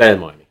 Yeah, yeah, They're better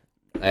than Miami.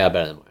 They are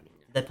better than Miami.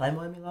 Did they play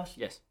Miami last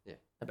year? Yes. Yeah,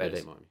 They're they better.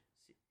 beat Miami.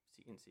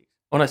 6.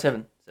 Oh no,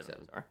 7.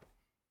 Seven. Sorry.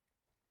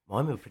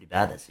 Miami were pretty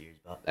bad that series,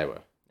 but They were.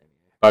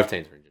 Both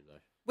teams were injured though.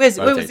 Where Both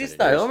was teams this are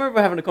though? I dangerous.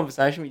 remember having a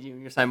conversation with you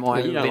and you're saying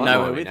Miami You would don't be like nowhere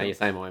Miami. with Now them. you're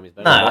saying Miami's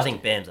better. no, than I Boston.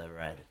 think Bam's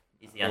overrated.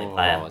 He's the only Oh,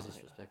 player. that's I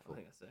disrespectful.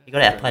 think that's He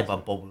got outplayed by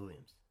Bob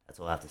Williams. That's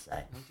all I have to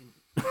say.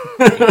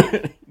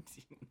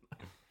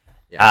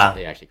 Yeah,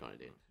 he actually kind of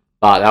did.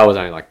 But that was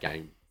only like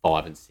game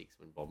 5 and 6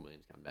 when Bob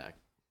Williams came back.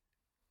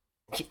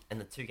 And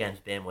the 2 games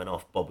Bam went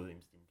off, Bob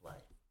Williams didn't play.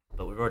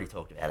 But we've already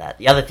talked about that.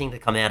 The other thing to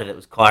come out of it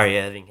was Kyrie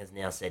Irving has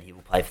now said he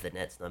will play for the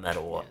Nets no matter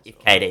what, Yeah, if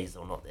that's right. KD's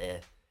or not there.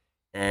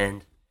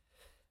 And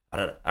I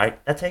don't know.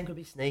 That team could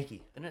be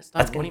sneaky. The Nets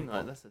That's don't gonna want him be though.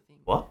 fun. That's the thing.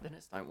 What? The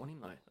Nets don't want him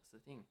though. That's the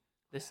thing.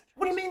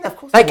 What do you mean? Of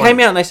course They want came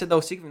him. out and they said they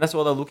were sick of him. That's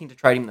why they're looking to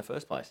trade him in the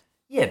first place.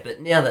 Yeah,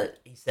 but now that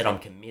he said I'm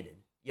committed,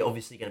 you're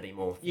obviously going to be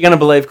more. You're going to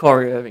believe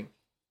Kyrie Irving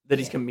that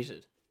he's Yeah.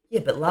 committed.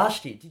 Yeah, but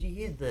last year, did you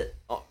hear that?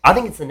 I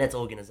think it's the Nets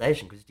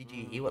organization because did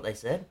you hear what they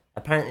said?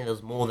 Apparently, there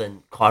was more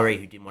than Kyrie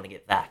who didn't want to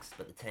get vaxxed,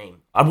 but the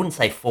team, I wouldn't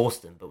say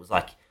forced him, but was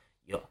like,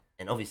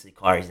 and obviously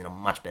Kyrie's in a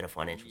much better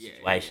financial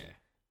situation,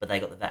 but they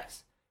got the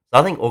vax. So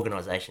I think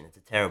organisation, it's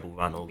a terrible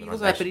run But he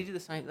organisation. did the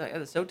same. Like, the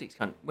Celtics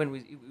when it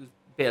was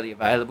barely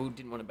available,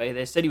 didn't want to be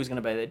there. Said he was going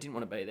to be there, didn't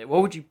want to be there. Why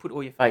would you put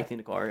all your faith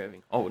into Kyrie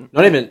Irving? I wouldn't.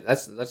 Not even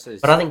that's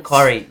But I think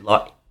Kyrie,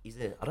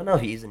 I don't know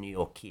if he is a New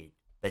York kid,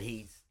 but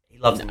he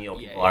loves the New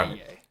York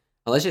environment. Yeah.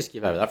 Well, let's just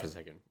skip over that for a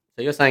second.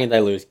 So you're saying if they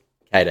lose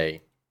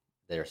KD,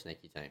 they're a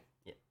sneaky team.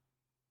 Yeah.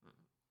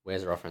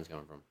 Where's their offense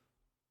coming from?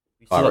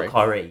 You still Kyrie. got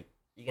Kyrie,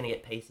 you're going to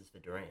get pieces for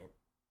Durant.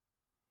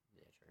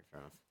 Yeah, true,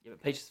 fair enough. Yeah,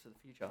 but pieces for the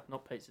future,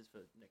 not pieces for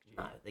next year.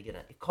 No, they're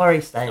gonna. If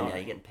Kyrie's staying No. now,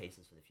 you're getting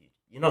pieces for the future.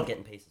 You're not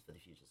getting pieces for the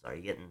future.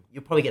 Sorry,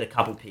 you'll probably get a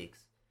couple picks,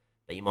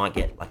 but you might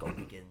get like a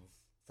Wiggins,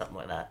 something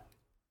like that.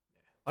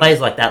 Players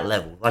like that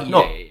level, like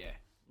not yeah.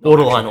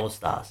 borderline all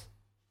stars.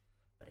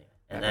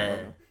 And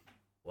then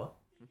what?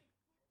 Were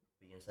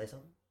you gonna say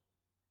something?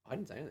 I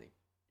didn't say anything.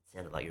 It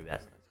sounded like you were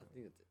about. I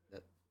think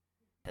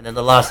And then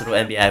the last little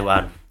NBA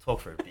one, talk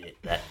for a bit,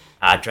 that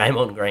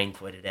Draymond Green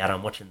tweeted out,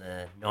 I'm watching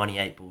the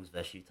 98 Bulls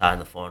versus Utah in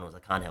the finals. I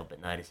can't help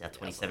but notice our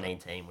 2017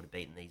 team would have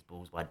beaten these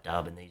Bulls by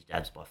dub and these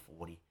Jabs by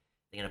 40.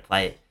 They're going to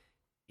play it.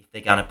 If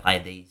they're going to play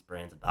these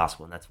brands of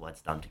basketball, and that's why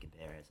it's dumb to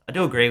compare as. I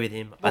do agree with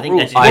him. I think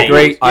rules? I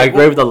agree. I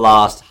agree with the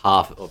last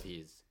half of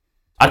his.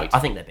 I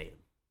think they beat him.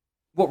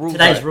 What rules?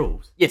 Today's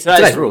rules. Yeah,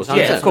 Today's rules.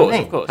 Yeah, of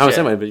course. I was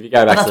saying, but if you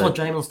go back But that's to what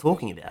Draymond's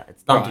talking about.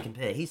 It's dumb to Right.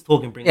 compare. He's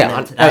talking bringing yeah, them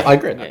I today.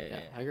 agree with that. Yeah.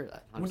 I agree with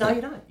that. Well, no,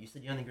 you don't. You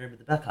said you only agree with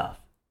the back half.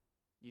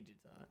 You did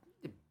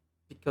that.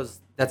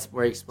 Because that's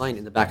where he explained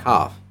in the back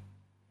half.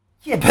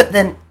 Yeah, but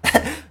then...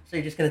 so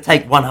you're just going to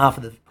take one half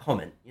of the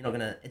comment. You're not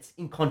going to... It's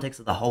in context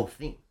of the whole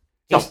thing.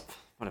 Just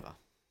whatever.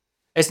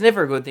 It's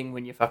never a good thing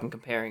when you're fucking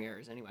comparing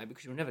errors anyway,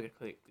 because you'll never get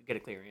a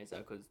clear answer.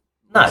 Because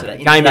No, the but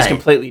in game is today-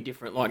 completely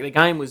different. Like the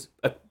game was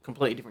a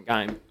completely different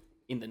game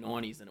in the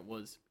 90s than it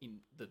was in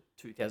the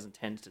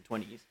 2010s to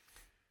 20s.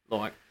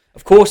 Like,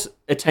 of course,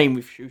 a team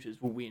with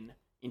shooters will win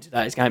in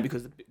today's game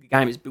because the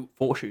game is built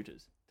for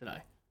shooters today.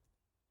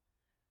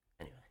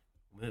 Anyway,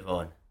 move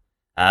on.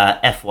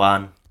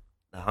 F1.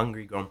 The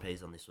Hungary Grand Prix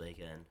on this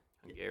weekend.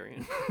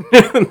 Hungarian.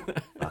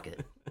 Fuck it.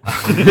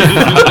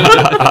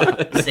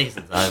 The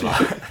season's over.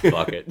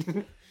 Fuck it.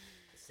 The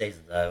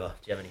season's over.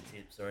 Do you have any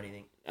tips or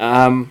anything?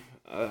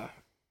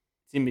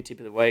 It's in my tip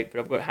of the week, but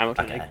I've got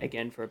Hamilton Okay.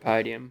 again for a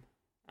podium.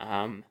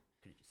 Could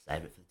you just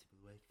save it for the tip of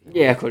the week?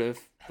 Yeah, I could have.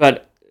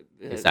 But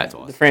It's that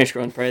twice. the French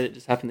Grand Prix that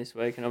just happened this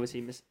week, and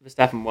obviously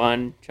Verstappen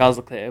won. Charles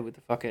Leclerc with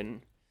the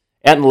fucking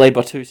out in the lead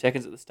by 2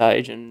 seconds at the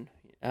stage, and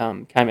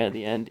came out at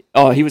the end.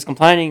 Oh, he was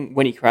complaining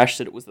when he crashed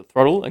that it was the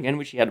throttle again,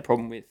 which he had a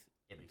problem with.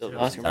 Yeah, but The it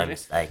was last his Grand own Prix?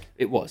 mistake.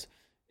 It was.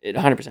 It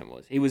 100%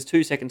 was. He was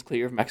 2 seconds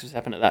clear of Max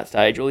Verstappen at that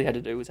stage. All he had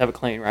to do was have a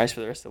clean race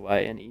for the rest of the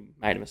way, and he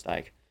made a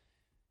mistake.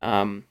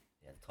 Yeah,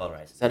 the title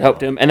race. So that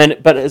helped him. And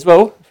then, but as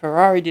well,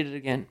 Ferrari did it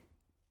again.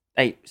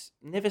 They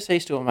never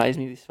cease to amaze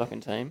me, this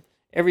fucking team.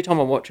 Every time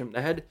I watch them,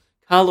 they had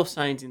Carlos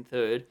Sainz in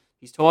third.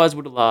 His tyres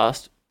would have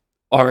last,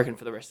 I reckon,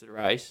 for the rest of the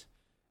race.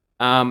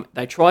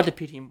 They tried to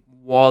pit him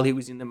while he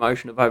was in the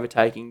motion of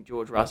overtaking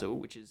George Russell,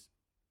 which is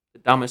the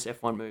dumbest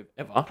F1 move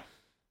ever.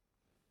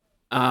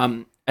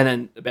 And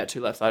then about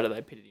 2 laps later,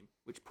 they pitted him,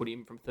 which put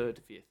him from third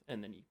to fifth.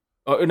 And then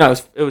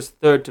it was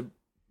third to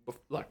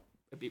like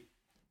a bit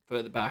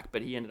further back,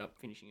 but he ended up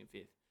finishing in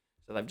fifth.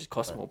 So they've just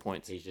cost more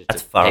points. He's just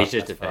That's far. he's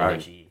just that's defending.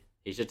 Ferrari.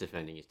 He's just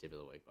defending his tip of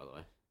the week, by the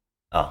way.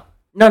 Oh.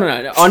 No.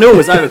 I knew it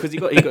was over because he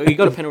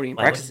got a penalty in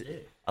Wait, what practice. did you do?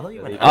 I thought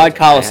you went. I had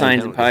Carlos They had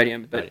a Sainz in penalty.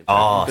 podium, but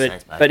Oh,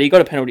 Sainz but he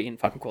got a penalty in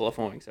fucking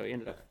qualifying, so he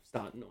ended up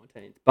starting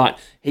 19th. But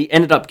he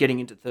ended up getting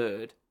into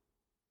third.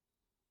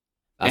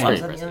 That's Yeah.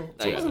 pretty That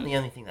impressive. wasn't the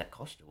only thing that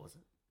cost you, was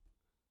it?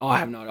 Oh, I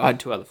have no. I had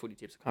 2 other footy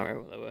tips. I can't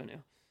remember what they were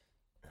now.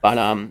 But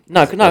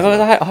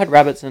I had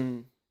rabbits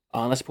and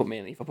unless I put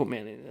Manly. If I put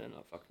Manly, then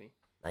fuck me.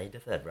 No, you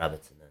definitely had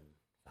rabbits and then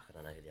fuck, I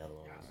don't know who the other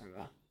one I was. can't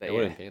remember. They But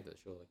would yeah. have Panthers,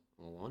 surely.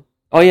 On the line.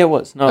 Oh yeah, it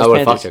was. No, I it would was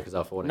have fucked Panthers. you because I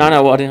was 14.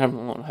 No, I didn't have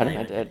them on. I had them No,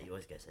 at you dad. You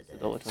always go so dead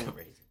 $1.20. for some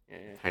reason. Yeah.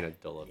 Paid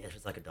 $1. Yeah, it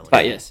was like $1.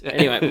 But yes.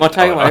 Anyway, my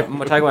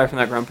takeaway from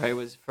that Grand Prix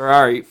was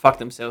Ferrari fucked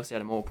themselves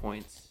out of more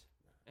points,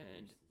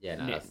 and Yeah,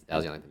 no, Yeah. that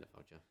was the only thing that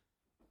fucked you.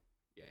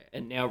 yeah,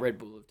 and now Red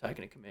Bull have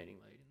taken a commanding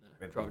lead in the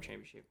Red Bull. Driver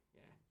Championship.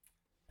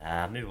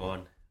 Yeah. Move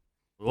on.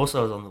 We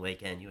also was on the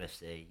weekend,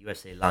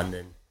 UFC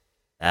London.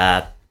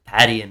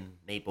 Paddy and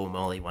Meatball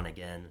Molly won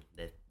again.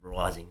 They're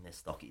rising. Their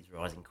stock is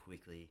rising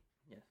quickly.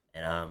 Yeah.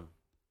 And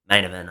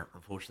main event,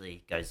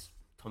 unfortunately, goes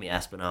Tommy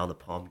Aspinall. The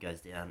Pom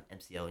goes down.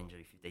 MCL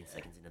injury 15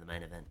 seconds into the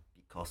main event.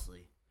 Bit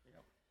costly.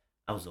 Yep.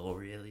 That was all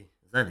really.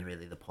 There's only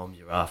really the Poms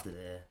you're after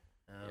there.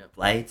 Yep.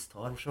 Blades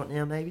title shot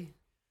now, maybe?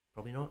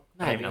 Probably not.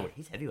 I don't even Maybe. know.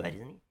 He's heavyweight,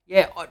 isn't he?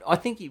 Yeah, I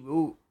think he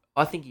will.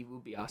 I think he will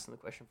be asking the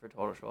question for a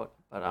title shot,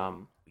 but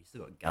We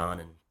still got Garn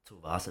and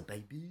Tuivasa,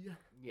 baby.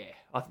 yeah,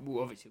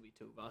 will obviously be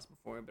Tuivasa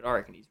before him, but I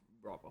reckon he's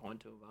right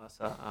behind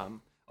Tuivasa.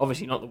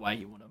 Obviously not the way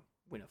you want to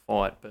win a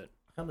fight, but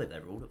I can't believe they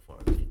ruled it for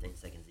him 15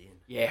 seconds in.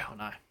 yeah, I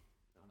know.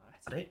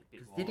 It's a bit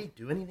Did wild. he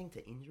do anything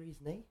to injure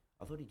his knee?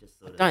 I thought he just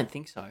sort I of... don't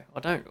think so. I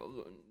don't.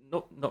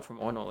 Not from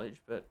my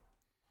knowledge, but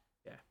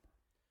yeah,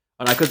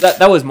 I know because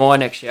that was my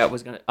next shout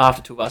was going to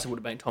after Tuivasa would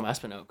have been Tom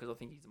Aspinall because I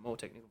think he's a more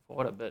technical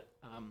fighter, but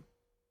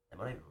They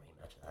might even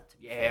rematch that. To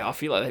be yeah, fair. I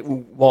feel like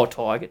while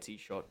Ty gets his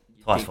shot,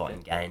 you'd Ty's think fighting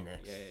that- Gain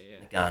next. Yeah.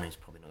 The Garner's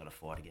probably not going to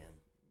fight again.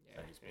 Yeah,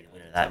 So just be yeah, the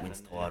winner of it's that up wins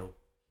in the there. title.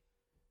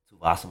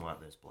 Tuivasa might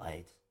versus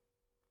Blades.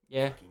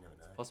 Yeah, You never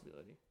know.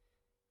 possibility.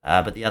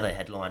 But the other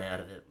headline out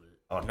of it was...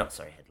 Oh, not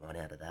sorry, headline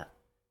out of that.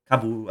 I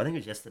think it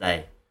was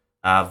yesterday.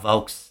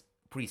 Volks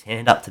put his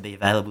hand up to be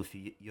available for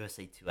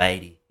UFC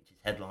 280, which is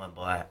headlined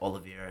by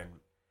Oliveira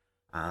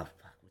and...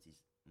 what's his...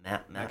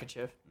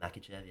 Makachev.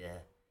 Makachev,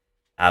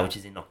 yeah. Which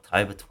is in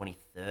October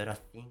 23rd, I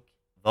think.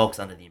 Volk's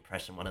under the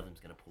impression one of them's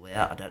going to pull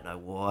out. I don't know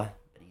why,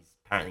 but he's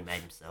apparently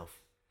made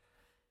himself.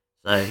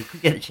 So he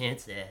could get a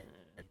chance there.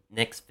 And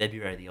next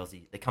February, the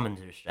Aussie, they're coming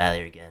to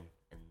Australia again,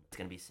 and it's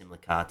going to be a similar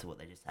card to what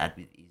they just had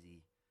with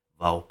Izzy,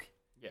 Volk,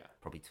 Yeah.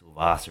 probably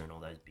Tuivasa and all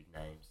those big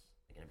names.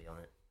 They're going to be on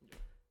it.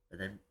 And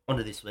then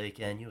onto this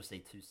weekend,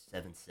 UFC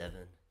 277.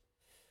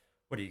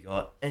 What do you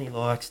got? Any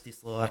likes,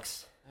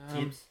 dislikes,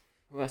 tips?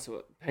 Well, that's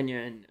what Pena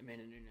and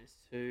Amanda Nunes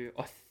too.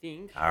 I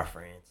think. Cara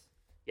France.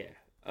 Yeah,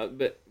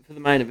 but for the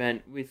main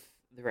event with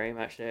the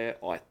rematch there,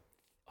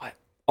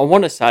 I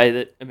want to say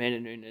that Amanda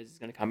Nunes is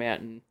going to come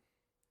out and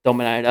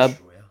dominate her.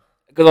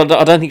 Because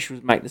I don't think she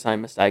would make the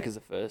same mistake as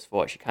the first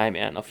fight. She came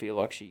out and I feel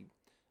like she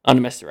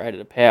underestimated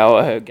her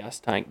power, her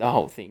gas tank, the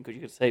whole thing. Because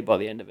you could see by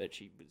the end of it,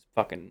 she was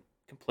fucking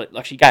complete.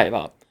 Like, she gave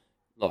up,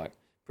 like,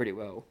 pretty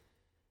well.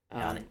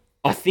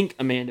 I think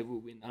Amanda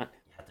will win that.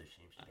 You have to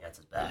assume she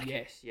bounces back.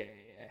 Yes, yeah.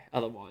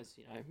 Otherwise,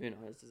 who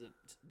knows?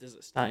 Does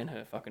it stay in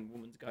her fucking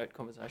woman's goat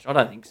conversation? I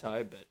don't think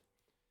so, but,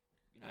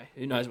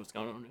 who knows what's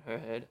going on in her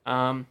head.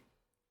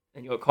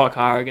 Then you got Kai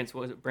Kara against,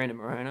 what was it, Brandon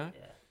Moreno?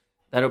 Yeah.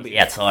 That'll be...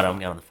 outside, I'm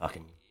going to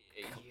fucking...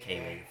 Kiwi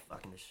to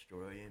fucking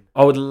destroy him.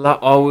 I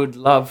would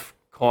love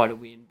Kai to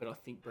win, but I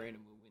think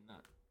Brandon will win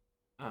that.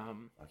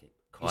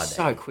 He's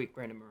so quick,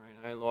 Brandon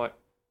Moreno. Like,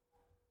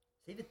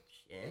 is he the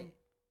champ?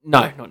 No,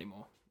 not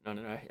anymore.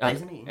 No.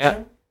 Isn't he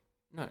injured?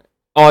 No.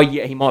 Oh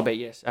yeah, he might be.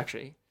 Yes,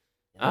 actually.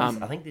 I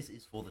think this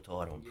is for the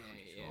title. I'm pretty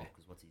sure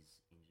because what's his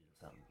injured or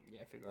something.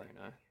 Yeah, figure I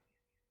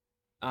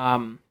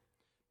know.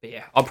 But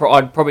yeah, I'd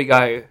probably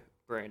go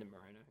Brandon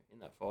Moreno in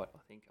that fight. I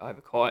think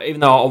over Kai,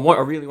 even though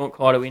I really want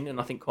Kai to win, and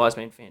I think Kai's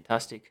been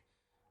fantastic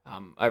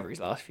over his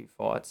last few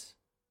fights.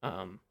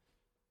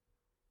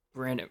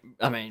 Brandon,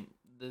 I mean,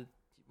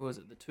 was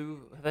it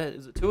two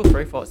or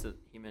three fights that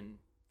him and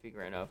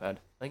Figueiredo have had?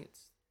 I think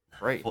it's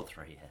three. Fought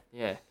three,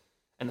 yeah.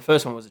 And the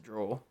first one was a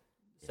draw.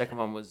 The second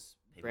one was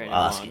Brandon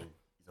won.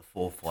 Is a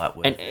 4-fight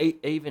worth. And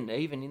even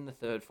in the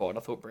third fight, I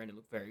thought Brandon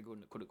looked very good,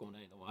 and it could have gone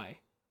either way.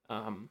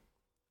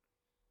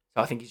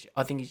 So I think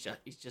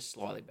he's just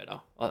slightly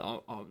better.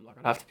 I'd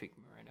have to pick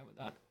Moreno with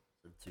that.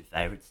 The two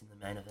favourites in the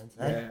main event.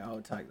 Yeah, I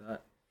would take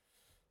that.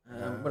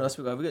 What else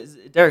we got? Is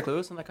Derek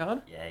Lewis on that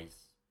card? Yeah,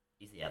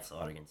 he's the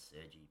outsider against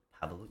Sergey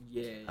Pavlovich.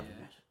 Yeah. I don't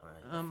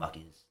know who the fuck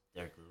is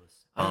Derek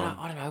Lewis.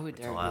 I don't know with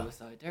Derek Lewis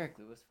though. Derek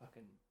Lewis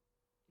fucking,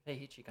 if he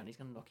hits you, he's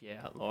gonna knock you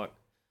out like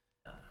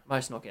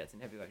most knockouts in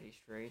heavyweight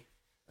history.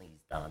 I think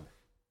he's done.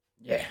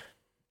 Yeah.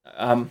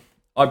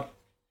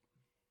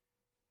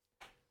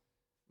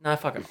 No,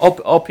 fuck him.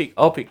 I'll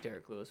pick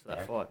Derek Lewis for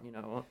that fight. You know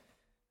what?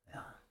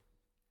 Yeah.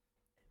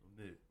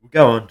 We'll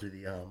go on to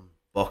the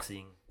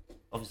boxing.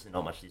 Obviously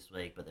not much this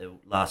week, but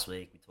last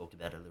week we talked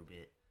about it a little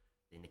bit.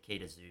 The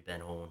Nikita Tszyu Ben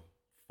Horn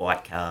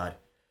fight card.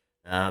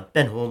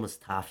 Ben Horn was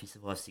tough. He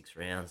survived 6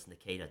 rounds.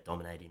 Nikita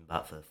dominated him,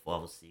 but for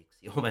 5 or 6.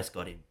 He almost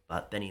got him,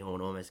 but Benny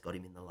Horn almost got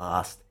him in the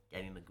last.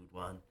 Gave him a good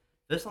one.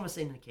 First time I've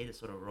seen Nikita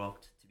sort of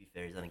rocked. To be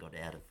fair, he's only got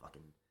out of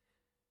fucking...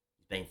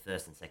 He's been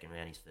first and second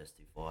round his first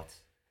 2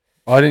 fights.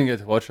 I didn't get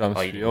to watch it. I'm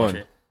you didn't watch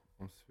it?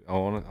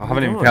 I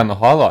haven't even found the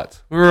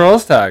highlights. We were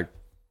Oztag.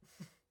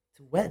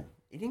 To when?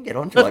 He didn't get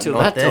on to Not till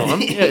that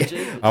time. Yeah,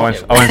 Jesus. I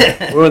went.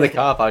 We were in the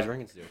car park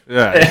drinking still.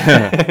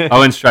 Yeah. I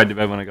went straight to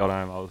bed when I got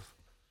home. I was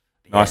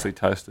nicely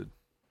toasted.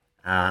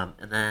 And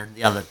then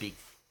the other big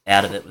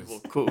out of it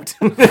was... cooked.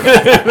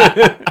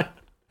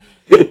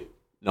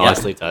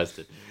 Nicely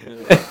toasted.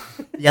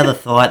 The other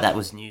fight that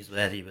was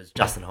newsworthy was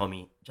Justin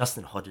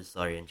Hodges,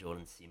 and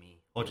Jordan Simi.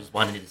 Hodges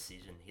won in a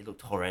decision. He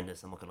looked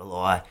horrendous, I'm not going to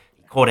lie.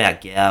 He caught out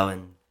Gao,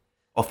 and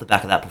off the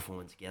back of that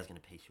performance, Gao's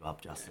going to piece you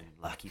up, Justin.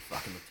 Like, he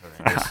fucking looked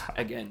horrendous.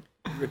 Again,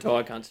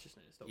 retired cunts just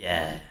need to stop.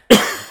 Yeah.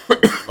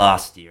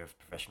 Last year of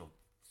professional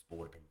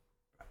sport,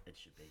 it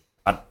should be.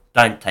 I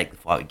don't take the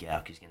fight with Gao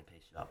because he's going to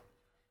piece you up.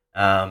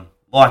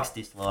 Likes,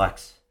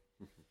 dislikes.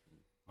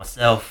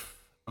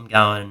 Myself, I'm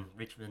going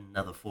Richmond,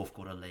 another 4th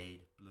quarter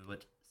lead. Blew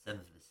it. 7th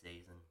of the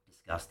season.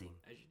 Disgusting.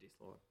 As you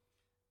dislike.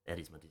 That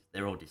is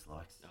they're all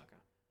dislikes. Okay.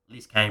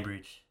 Liz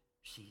Cambridge,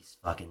 she's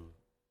fucking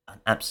an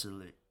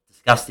absolute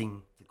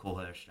disgusting to call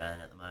her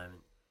Australian at the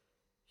moment.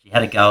 She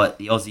had a go at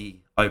the Aussie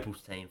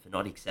Opals team for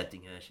not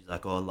accepting her. She's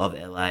like, I love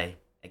LA.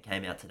 It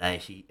came out today.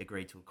 She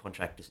agreed to a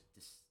contract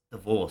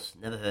divorce.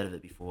 Never heard of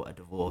it before, a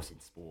divorce in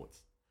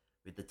sports.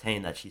 With the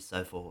team that she's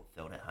so felt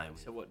at home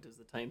with. So what, does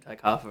the team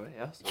take half of her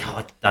house?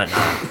 I don't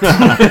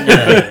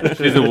know. No.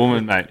 She's a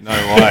woman, mate. No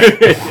way.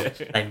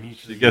 They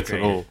mutually She gets agree.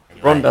 it all.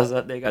 Anyway, Ron does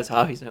that. There goes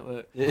half his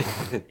network.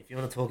 if you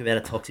want to talk about a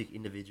toxic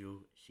individual,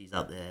 she's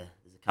up there.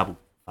 There's a couple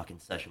fucking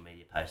social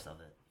media posts of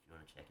it if you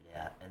want to check it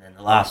out. And then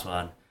the last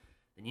one,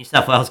 the New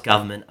South Wales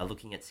government are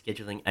looking at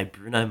scheduling a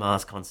Bruno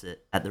Mars concert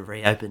at the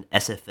reopened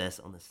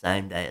SFS on the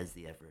same day as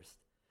the Everest.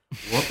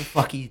 What the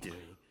fuck are you doing?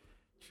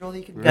 Surely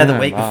you can go the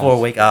week before or a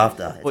week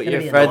after. What,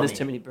 you're afraid there's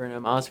too many Bruno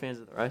Mars fans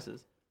at the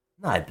races?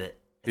 No, but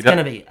it's going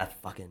to be a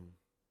fucking...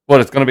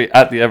 What, it's going to be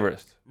at the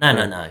Everest? No.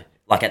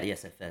 Like at the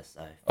SFS,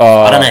 so...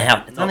 I don't know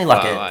how... It's only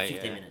like a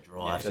 15-minute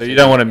drive. So you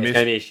don't want to miss... It's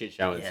going to be a shit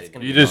show in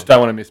Sydney. You just don't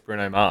want to miss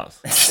Bruno Mars.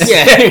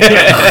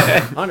 Yeah.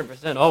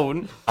 100%, I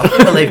wouldn't. I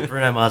couldn't believe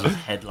Bruno Mars was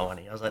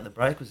headlining. I was like, the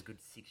break was good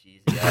 6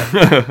 years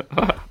ago.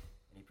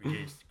 He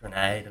produced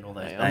Grenade and all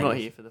those I'm not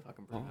here for the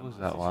fucking Bruno What was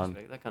Mars that one?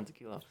 disrespect. That cunt's a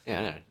killer. Yeah,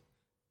 I know.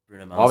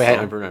 Bruno Why Mars. we hate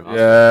on Bruno Mars?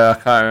 Yeah,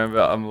 I can't remember.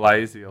 I'm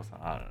lazy or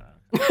something. I don't know.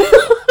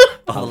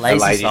 Oh, the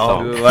lazy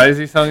song. The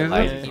lazy song, is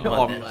Lazy it? song.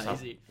 Oh, Yeah.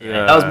 lazy.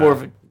 Yeah. That was more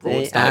of a broad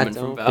I statement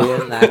from don't Val.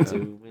 feel like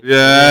doing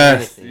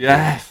Yes, anything.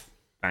 yes.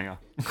 Banger.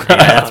 Yeah,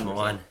 that's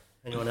mine.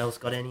 Anyone else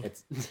got any?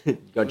 It's you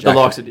got The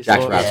likes of Jack's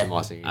dislike. Raps Yeah. and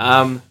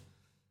Mossing.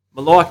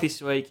 My like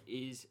this week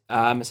is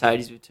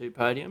Mercedes with 2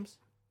 podiums.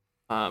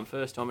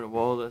 First time in a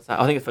while.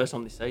 I think the first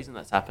time this season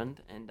that's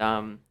happened. And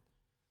now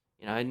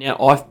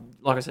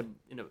like I said,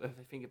 I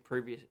think in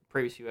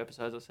previous few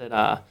episodes, I said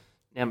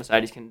now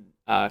Mercedes can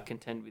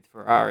contend with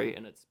Ferrari,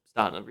 and it's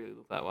starting to really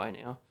look that way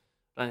now.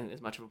 I don't think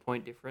there's much of a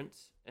point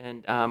difference.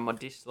 And my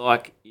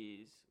dislike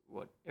is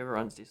what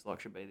everyone's dislike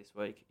should be this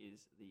week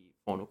is the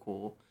final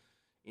call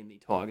in the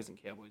Tigers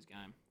and Cowboys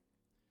game.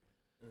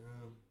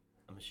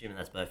 I'm assuming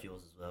that's both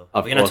yours as well.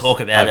 Of We're going to course- talk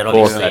about it, of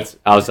course obviously.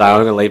 I was saying I'm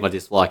going to leave my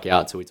dislike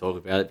out till we talk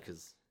about it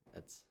because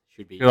that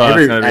should be, Feel like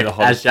that's gonna be the as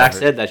hottest Jack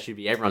topic. said, that should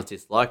be everyone's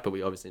dislike. But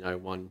we obviously know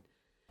one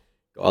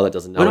guy that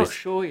doesn't We're know not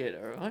sure yet,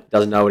 all right?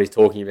 doesn't know what he's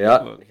talking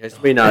about. Look.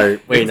 Because we know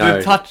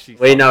touchy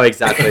we know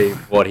exactly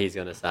what he's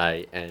going to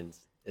say, and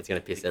it's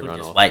going to You piss could everyone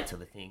just off. wait till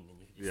the thing, and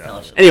you can just Yeah. tell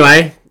us.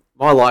 Anyway,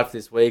 my life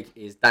this week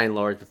is Dane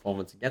Laurie's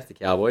performance against the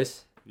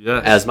Cowboys.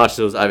 Yes. As much as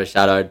it was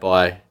overshadowed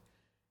by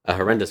a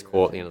horrendous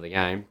call at the end of the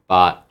game,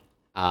 but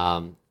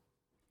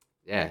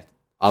yeah,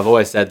 I've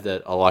always said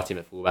that I liked him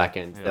at fullback,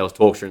 and there was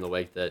talks during the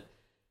week that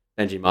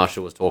Benji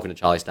Marshall was talking to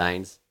Charlie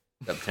Staines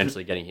about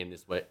potentially getting him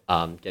this week,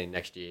 getting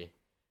next year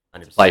to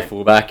 100%. play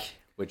fullback,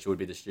 which would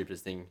be the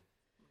stupidest thing.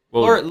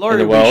 Well, Laurie in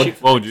the will be world. shit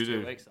for what would the you next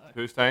 2 do? weeks,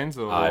 though. Who stains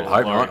or I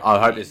hope Laurie? not.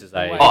 I hope this is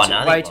Way a. Oh, too- no,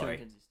 I way think too Laurie.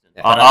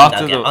 inconsistent.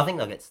 I think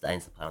they'll get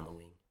Staines to play on the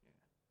wing.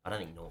 I don't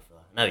think North.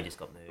 I know he just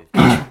got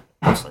moved.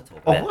 Also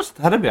talk Oh, about. what's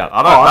that about?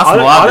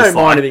 I don't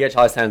mind if he gets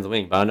Charlie Staines on the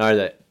wing, but I know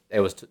that it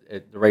was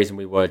the reason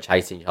we were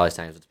chasing Charlie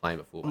Staines was to play him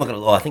at I'm not fullback. going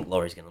to lie. I think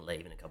Laurie's going to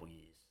leave in a couple of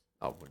years.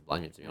 I wouldn't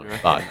blame him, to be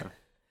honest. But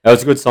it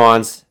was good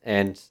signs,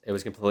 and it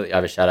was completely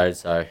overshadowed.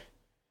 So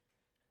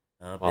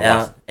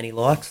About any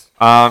likes?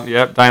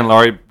 Yep, Dane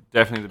Laurie,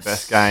 definitely the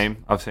best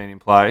game I've seen him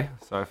play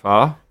so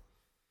far.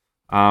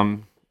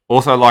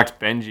 Also liked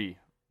Benji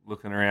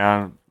looking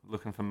around,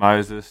 looking for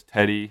Moses,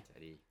 Teddy.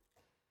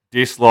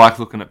 Dislike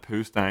looking at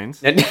poo stains.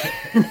 That's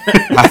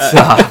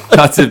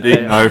a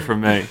big no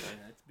from me.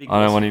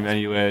 I don't want him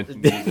anywhere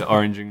near the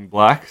orange and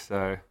black.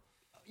 So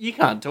You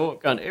can't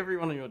talk, can't.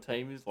 Everyone on your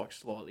team is like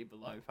slightly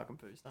below fucking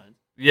poo stains.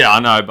 yeah,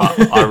 I know, but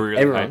I really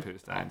Everyone. hate poo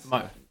stains.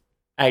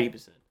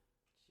 80%.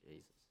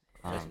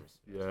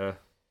 Yeah.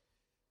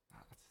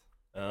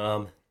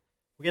 We'll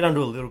get on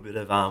to a little bit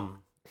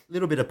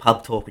of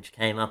pub talk which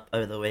came up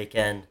over the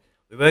weekend.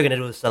 We were going to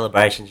do a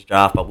celebrations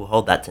draft, but we'll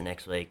hold that to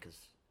next week because,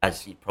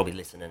 as you probably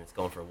listen, and it's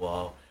gone for a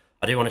while.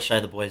 I do want to show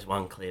the boys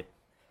one clip.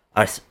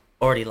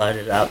 Already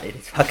loaded it up. It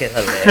is fucking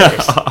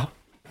hilarious.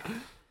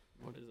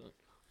 What is it?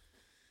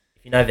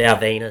 If you know Val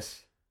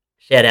Venis,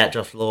 shout out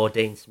Josh Law,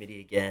 Dean Smitty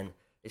again.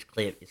 This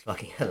clip is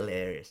fucking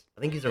hilarious.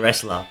 I think he's a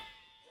wrestler.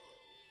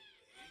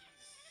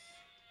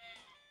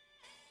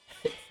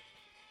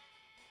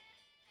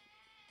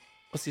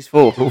 What's this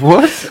for?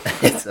 What?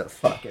 It's a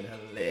fucking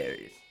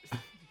hilarious.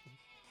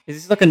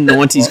 Is this like a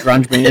 90s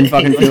grunge band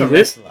fucking He's a film?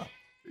 wrestler.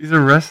 He's a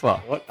wrestler.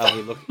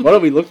 What are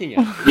we looking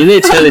at? You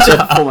need to turn this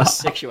up before my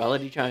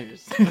sexuality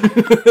changes.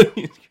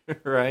 It's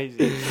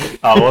crazy.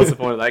 Oh, what's the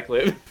point of that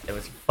clip? It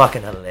was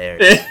fucking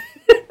hilarious.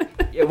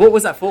 Yeah, what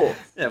was that for?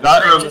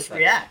 Just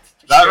react.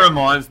 That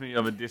reminds me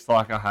of a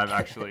dislike I have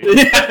actually.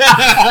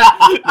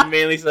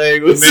 Manly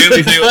Seagulls.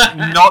 Mainly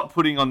not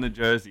putting on the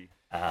jersey.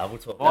 We'll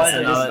talk Why about is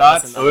it that. just-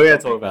 That's, another we're going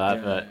to topic. talk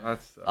about that, but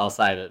That's I'll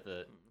save it.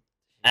 But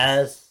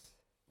As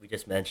we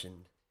just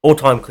mentioned,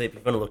 all-time clip. If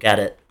you want to look at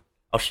it,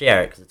 I'll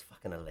share it because it's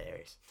fucking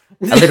hilarious.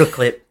 A little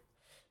clip.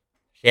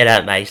 Shout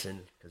out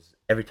Mason because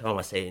every time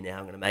I see it now,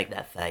 I'm going to make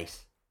that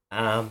face.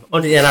 On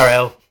to the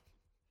NRL.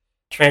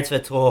 Transfer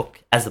talk.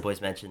 As the boys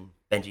mentioned,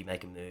 Benji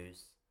making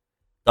moves.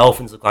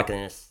 Dolphins look like they're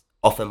going to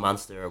offer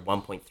Munster a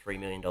 $1.3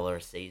 million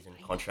a season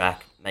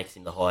contract. Makes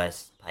him the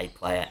highest paid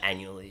player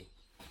annually.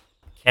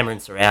 Cameron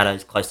Serrato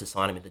is close to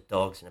signing with the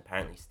Dogs, and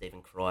apparently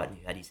Stephen Crichton,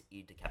 who had his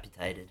ear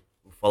decapitated,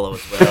 will follow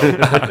as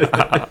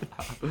well.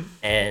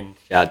 and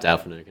shout out Dale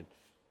Finucane.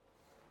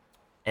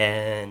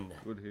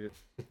 good hit.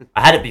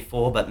 I had it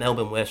before, but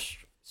Melbourne were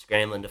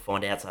scrambling to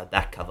find outside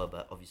back cover,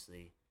 but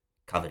obviously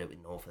covered it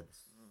with Norfolk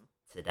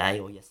today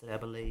or yesterday, I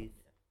believe.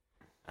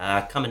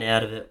 Coming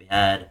out of it, we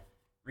had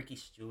Ricky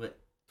Stewart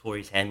tore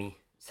his hammy,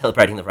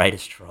 celebrating the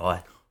Raiders'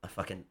 try.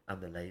 Fucking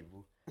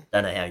unbelievable.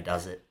 Don't know how he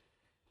does it.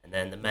 And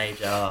then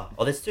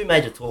there's two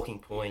major talking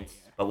points,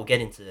 but we'll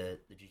get into the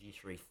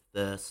judiciary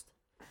first.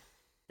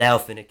 Dale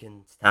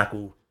Finnegan's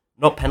tackle,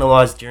 not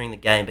penalised during the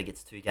game, but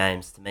gets 2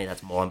 games. To me,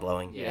 that's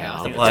mind-blowing. Yeah, I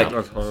The think bloke-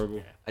 That's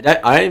horrible. I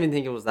don't even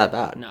think it was that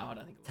bad. No, I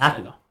don't think it was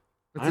Tackle. either.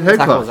 I don't think the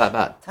tackle was that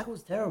bad. Tackle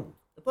was terrible.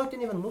 The bloke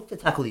didn't even look to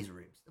tackle his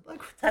ribs. The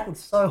bloke tackled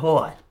so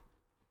high.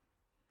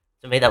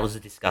 To me, that was a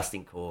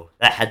disgusting call.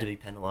 That had to be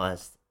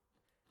penalised.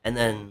 And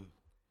then,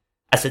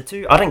 I said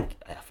too, I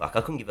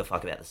couldn't give a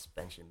fuck about the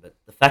suspension, but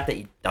the fact that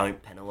you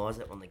don't penalise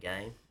it on the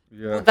game,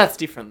 Yeah. Well, that's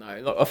different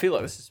though. Like, I feel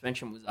like the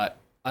suspension was like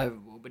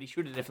overall, but he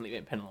should have definitely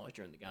been penalised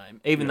during the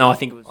game. Even though I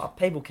think it was.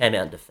 People came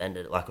out and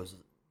defended it like it was an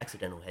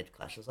accidental head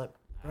clash. I was like,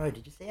 bro,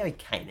 did you see how he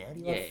came out?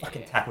 He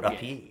fucking tackled up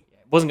here. Yeah.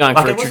 Wasn't going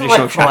for a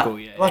traditional tackle.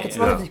 It's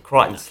not as if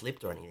Crichton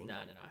slipped or anything. No.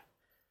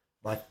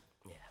 Like,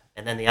 yeah.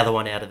 And then the other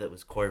one out of it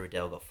was Corey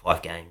Riddell got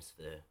 5 games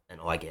for an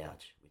eye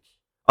gouge, which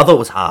I thought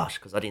was harsh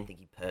because I didn't think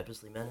he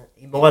purposely meant it.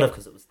 He might have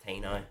because it was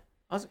Tino.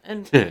 What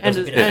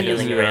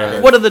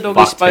What are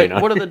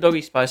the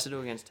doggies supposed to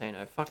do against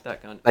Tino? Fuck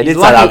that gun. They did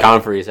say they were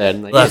going for his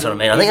head. That's what I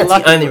mean. I think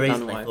that's the only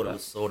reason they thought it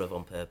was sort of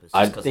on purpose.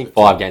 I think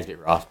 5 games a bit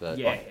rough, but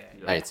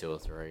maybe 2 or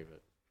 3.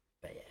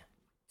 But yeah,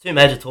 2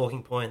 major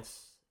talking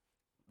points.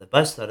 They're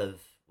both sort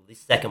of. Well, this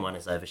second one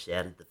has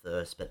overshadowed the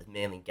first, but the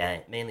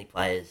Manly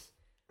players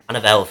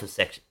unavailable for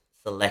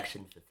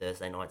selection for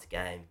Thursday night's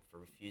game for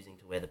refusing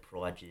to wear the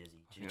Pride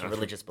jersey due to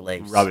religious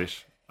beliefs.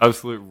 Rubbish.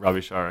 Absolute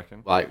rubbish, I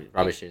reckon. Like,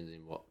 rubbish in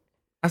what?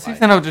 As if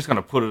they're not just going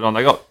to put it on.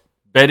 They got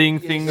betting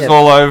things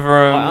all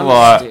over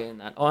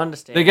them. I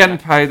understand They're getting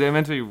paid. They're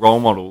meant to be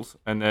role models,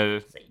 and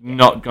they're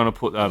not going to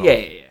put that on.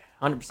 Yeah.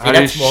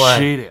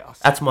 100%.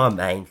 That's my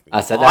main thing.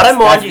 I don't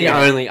mind the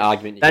only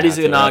argument. That is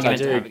an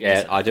argument.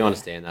 I do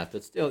understand that,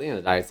 but still, at the end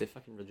of the day, it's their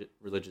fucking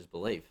religious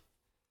belief.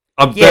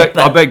 I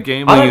bet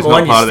gambling is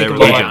not part of their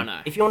religion.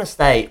 If you want to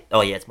stay,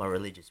 it's my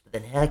religious, but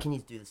then how can you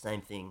do the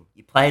same thing?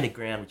 You play at a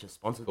ground which is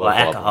sponsored by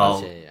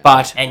alcohol,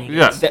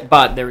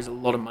 but there is a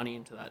lot of money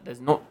into that.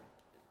 There's not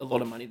a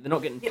lot of money. They're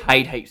not getting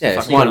paid heaps.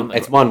 Yeah,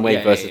 it's one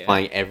week versus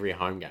playing every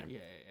home game.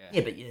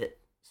 Yeah, but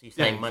so you're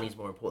saying money's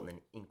more important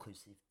than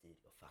inclusivity,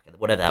 or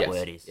whatever that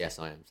word is. Yes,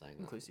 I am saying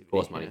that. Inclusivity. Of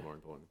course, money's more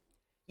important.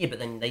 Yeah, but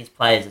then these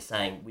players are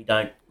saying we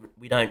don't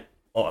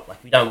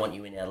want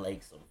you in our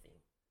league, sort of thing.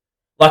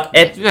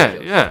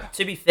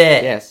 To be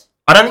fair, yes.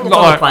 I don't think it's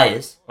on the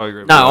players. I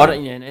agree. No, I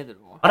don't. Yeah, neither do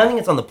I. I don't think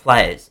it's on the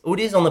players. Well,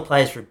 it is on the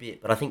players for a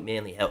bit, but I think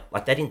Manly helped.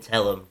 Like, they didn't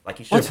tell them. Like,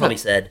 you should have probably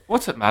said.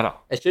 What's it matter?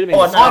 It should have been.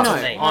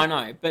 I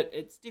know, but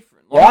it's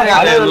different. I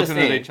they're don't looking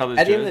understand. at each other's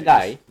At the end of the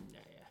jerseys. day,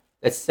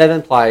 there's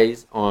 7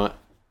 players on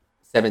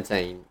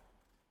 17.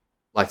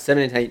 Like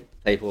 17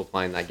 people are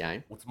playing that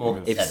game. It's more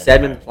than If 7.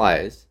 7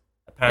 players,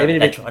 Apparently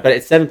but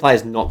it's 7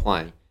 players not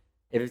playing.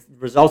 If it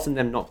results in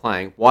them not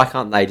playing, why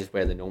can't they just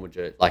wear the normal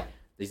jersey? Like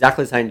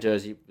exactly the same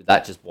jersey, but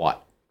that just white.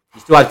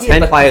 You still have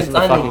 10 players in the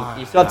fucking.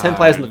 You still have 10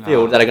 players in the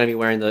field that are going to be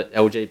wearing the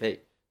LGP.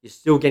 You're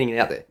still getting it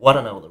out there. Well, I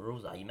don't know what the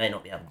rules are. You may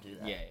not be able to do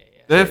that. Yeah.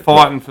 They're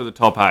fighting for the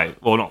top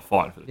 8. Well, not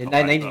fighting for the top 8.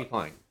 They need to be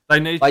playing.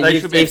 They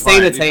should be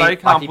playing. If they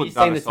can't put you've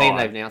that seen the team aside.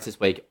 they've announced this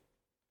week,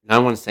 no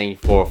one's seen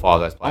 4 or 5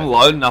 of those players. I'm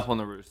loading up on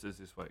the Roosters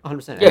this week.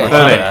 100%. 13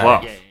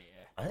 plus.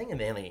 I think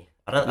Manly.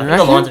 I think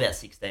the line's about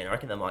 16. I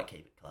reckon they might keep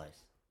it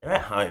close. They're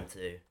at home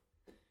too.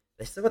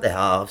 They still got their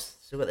halves.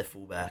 Still got their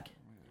fullback.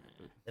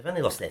 They've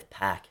only lost their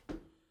pack.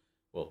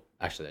 Well,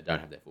 actually, they don't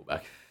have their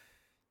fullback.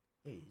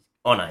 He's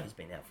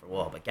been out for a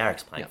while, but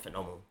Garrick's playing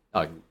phenomenal.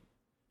 Oh,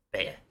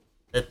 But yeah,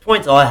 the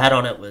points I had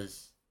on it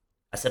was,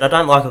 I said I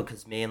don't like it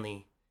because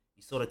Manly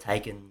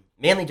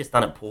just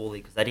done it poorly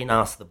because they didn't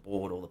ask the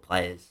board or the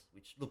players,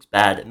 which looks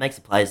bad. It makes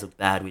the players look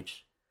bad,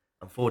 which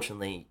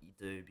unfortunately you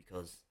do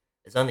because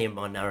there's only a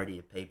minority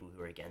of people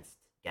who are against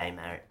gay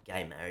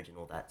marriage and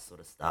all that sort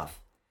of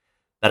stuff.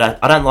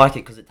 But I don't like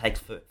it because it takes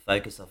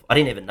focus off. I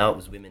didn't even know it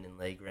was women in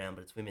league round,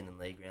 but it's women in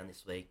league round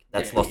this week.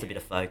 That's lost a bit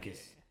of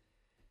focus.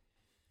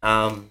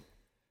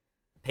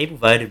 People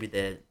voted with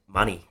their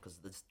money because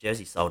the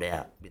jersey sold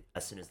out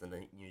as soon as the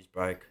news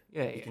broke.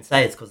 You can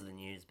say it's because of the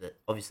news, but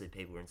obviously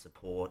people were in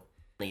support.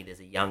 There's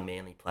a young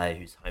Manly player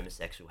who's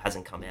homosexual,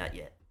 hasn't come out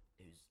yet,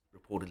 who's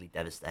reportedly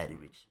devastated,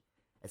 which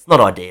it's not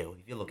ideal.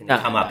 If you're looking to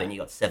come up and you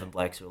got 7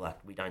 blokes who are like,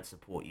 we don't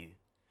support you.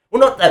 Well,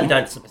 not that we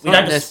don't support. We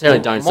don't necessarily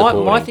don't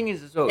support. My thing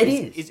is as well. It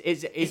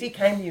is. If he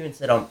came to you and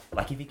said,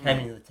 if he came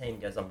into the team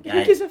and goes, I'm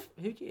gay.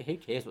 Who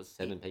cares what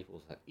 7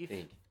 people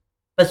think?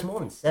 But it's more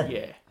than 7.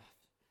 Yeah.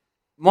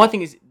 My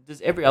thing is,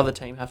 does every other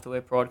team have to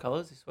wear Pride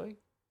colours this week?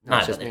 No,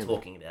 it's but just they're Manly.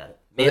 talking about it.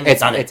 Manly's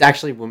done it. It's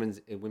actually women's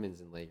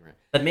in league, right?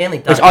 But Manly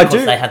does it I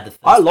because do. they had the first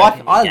I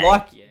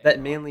like game. that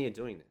Manly are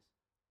doing this.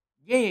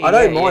 Yeah. I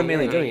don't mind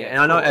Manly doing it, and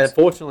I know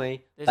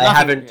unfortunately they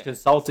haven't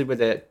consulted with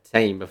their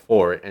team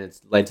before it, and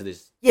it's led to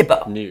this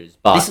news.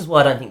 But this is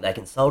why I don't think they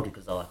consulted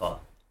because they're like,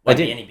 won't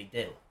be any big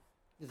deal.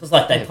 Because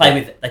they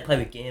play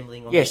with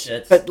gambling on the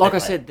shirts. But like I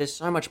said, there's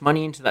so much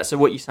money into that. So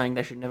what you're saying,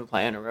 they should never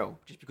play NRL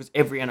just because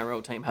every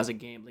NRL team has a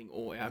gambling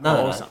or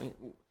alcohol or something.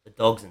 The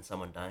Dogs and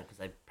someone don't because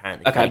they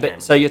apparently. Okay,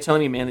 but so you're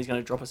telling me Manly's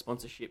going to drop a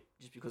sponsorship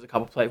just because a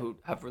couple of players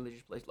have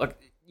religious beliefs? Like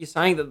you're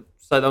saying that,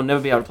 so they'll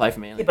never be able to play for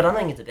Manly. Yeah, but I don't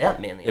think it's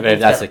about Manly. Yeah, but if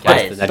that's the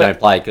case, then they don't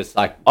play because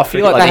I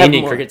feel like the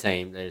Indian cricket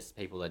team, there's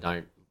people that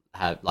don't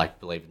have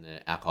believe in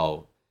the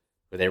alcohol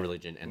with their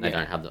religion, and they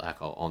don't have the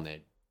alcohol on there.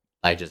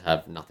 They just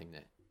have nothing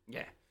there.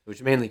 Yeah.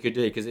 Which Manly could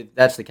do, because if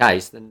that's the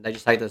case, then they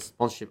just take the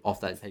sponsorship off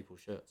those people's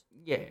shirts.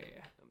 Yeah.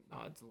 No,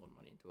 it's a lot of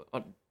money into it.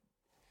 Well,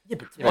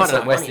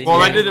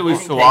 they did it with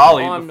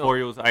Suwali before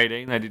he was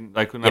 18.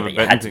 They couldn't have a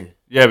betting thing.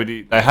 Yeah, but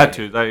they had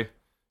to. They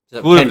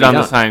would have done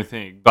the same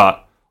thing,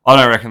 but I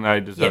don't reckon they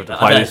deserve to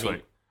play this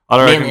week.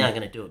 Manly aren't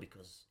going to do it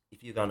because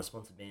if you're going to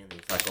sponsor Manly,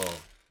 it's like,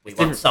 we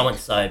want so and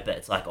so, but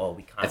it's like, oh,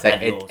 we can't It's,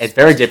 have yours. it's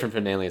very different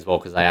for Manly as well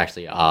because they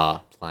actually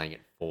are playing at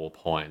 4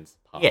 points.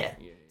 Yeah.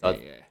 So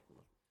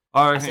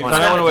I reckon if they That's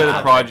don't want to wear the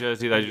fine. Pride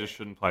jersey, they just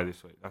shouldn't play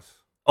this week. That's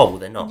Oh, well,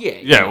 they're not.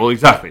 yeah, well,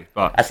 exactly.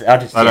 But I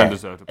just, they don't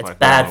deserve to play. It's if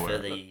they bad don't wanna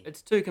for wear it. the.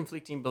 It's two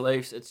conflicting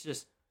beliefs. It's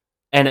just,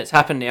 and it's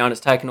happened now, and it's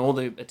taken all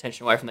the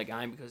attention away from the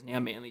game because now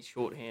Manly's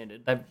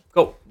short-handed. They've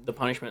got the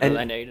punishment And that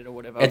they needed or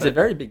whatever. it's a but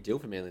very big deal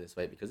for Manly this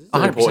week because this is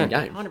an 100%, important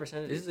game.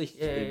 100%. This is a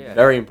Yeah.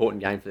 very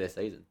important game for their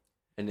season.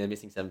 And they're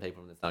missing 7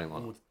 people from the starting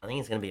lineup. I think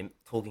it's going to be a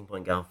talking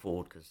point going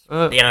forward because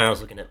Uh, the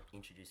NRL's looking at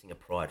introducing a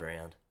pride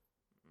round.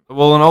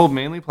 Well, an old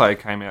Manly player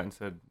came out and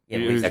said, Yeah,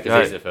 "Who's Because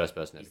gay?" he's the first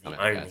person that's He's come the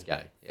out only. that's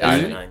gay. He's Yeah,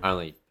 the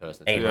only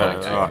person. Ian that's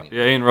Roberts. gay. right.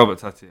 Yeah, Ian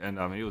Roberts, that's it.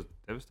 And he was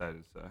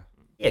devastated. So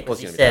Yeah, Of course because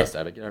he he's going to be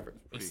said devastated. Get over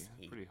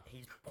it.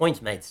 his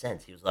points made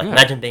sense. He was like, Yeah.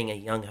 imagine being a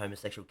young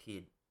homosexual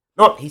kid.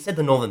 Not, he said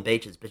the Northern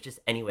Beaches, but just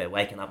anywhere,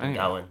 waking up and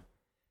Yeah. going.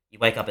 You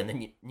wake up and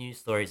the news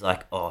story's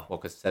like, oh, Well,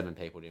 because 7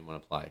 people didn't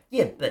want to play.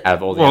 yeah, but Out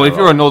of all the well, if NRL.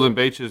 you're a Northern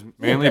Beaches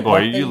Manly but boy,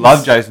 like you these-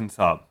 love Jason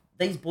Sub.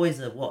 these boys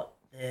are what?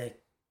 They're,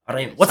 I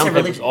don't even, what's Some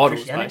their people's religion? idols,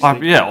 Christianity?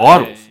 basically. Yeah,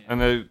 idols,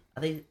 and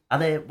they Are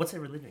they, what's their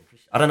religion?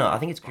 I don't know. I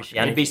think it's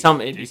Christianity.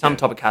 It'd be some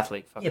type of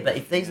Catholic. Yeah, but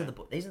if these are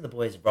the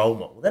boys' role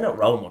model, well, they're not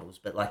role models,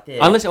 but like they're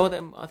Unless,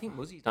 I think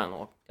Muzzies don't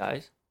like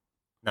gays.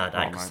 no, don't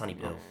Oh, because mate. Sonny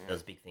Bill. Yeah. There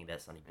was a big thing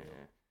about Sonny Bill.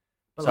 Yeah.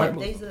 But Sorry, like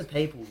these are the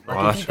people. Like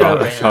Oh, if you that's go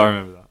right. around, I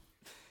remember that.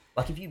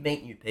 like if you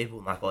meet new people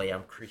and like, oh yeah,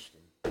 I'm Christian.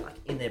 Like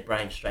in their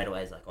brain straight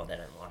away is like, oh, they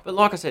don't like. But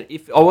like I said,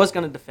 if I was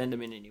going to defend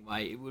them in any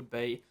way, it would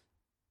be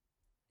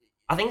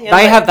I think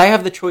they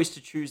have the choice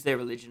to choose their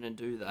religion and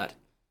do that,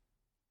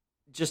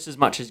 just as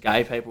much as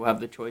gay people have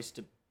the choice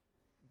to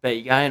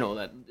be gay and all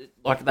that.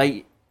 Like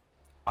they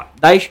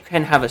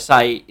can have a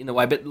say in the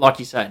way, but like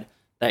you said,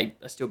 they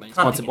are still being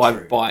Can't sponsored pick and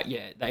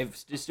choose. by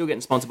they're still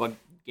getting sponsored by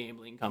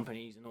gambling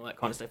companies and all that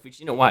kind of stuff, which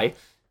in a way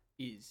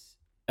is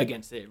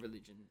against their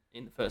religion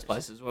in the first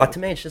place as well. Like to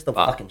me, it's just a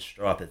But- fucking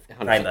stripe of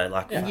 100%. rainbow.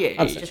 Like Yeah,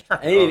 it's yeah. just chuck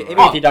it And on. even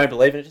if you don't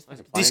believe in it, just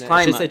fucking play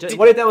Disclaimer. it. It's just their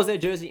what if that was their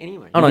jersey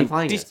anyway? Hold You'd on, be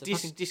playing it. So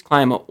fucking-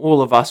 disclaimer: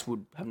 all of us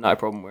would have no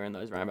problem wearing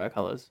those rainbow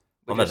colours.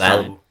 I'm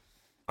available.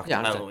 I Yeah,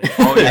 I can understand.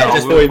 totally- Oh, yeah, Just I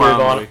before will we play move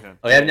the on, weekend.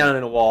 we haven't done it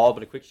in a while,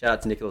 but a quick shout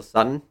out to Nicholas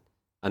Sutton.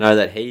 I know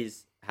that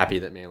he's happy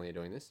that Manly are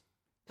doing this.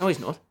 No, he's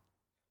not.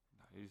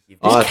 You've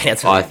just I-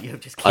 cancelled I- it. You've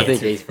just I think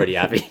cancelled he's it. pretty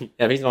happy.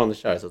 Yeah, he's not on the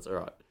show, so it's all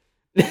right.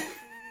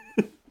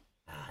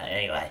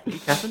 Anyway, Are you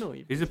capping or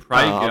you? He's a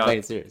Prague I'm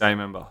being serious. day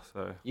member,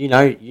 so You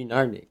know,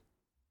 Nick.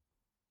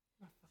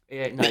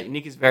 Yeah, no.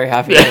 Nick is very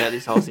happy about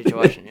this whole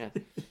situation.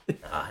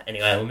 Yeah.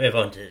 anyway, we'll move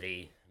on to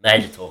the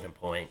major talking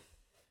point.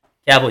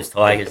 Cowboys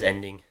Tigers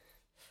ending. Do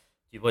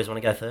you boys want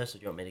to go first, or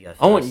do you want me to go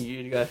first? I want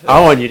you to go first.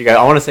 I want you to go.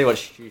 I want to see what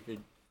stupid.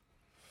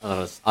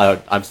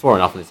 I'm swore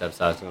enough in this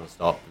episode, so I'm going to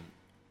stop.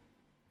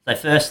 So,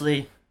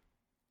 firstly,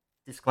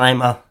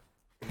 disclaimer: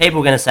 people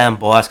are going to say I'm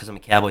biased because I'm a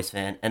Cowboys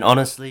fan, and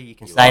honestly, you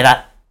can say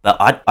that, but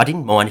I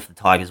didn't mind if the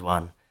Tigers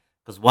won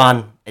because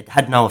one, it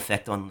had no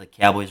effect on the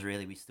Cowboys.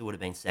 Really, we still would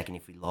have been second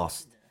if we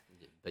lost.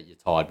 But you're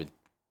tied with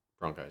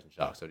Broncos and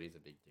Sharks, so it is a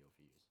big deal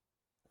for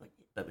you.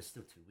 But we're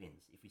still 2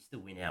 wins. If we still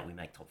win out, we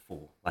make top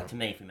 4. Like to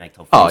me, if we make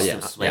top 4, Oh it's yeah,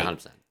 still sweet.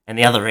 100%. And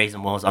the other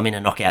reason was I'm in a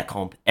knockout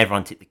comp.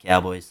 Everyone tipped the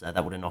Cowboys, so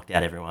that would have knocked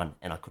out everyone,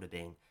 and I could have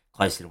been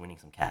closer to winning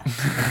some cash.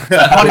 So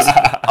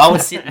I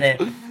was sitting there.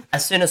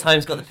 As soon as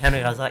Holmes got the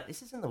penalty, I was like,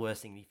 "This isn't the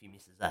worst thing if he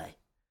misses, eh?"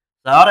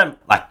 So I don't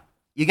like.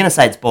 You're gonna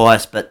say it's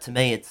biased, but to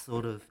me, it's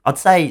sort of. I'd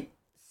say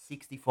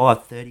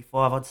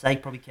 65-35. I'd say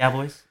probably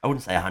Cowboys. I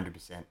wouldn't say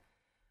 100%.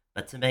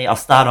 But to me, I'll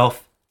start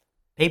off.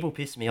 People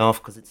piss me off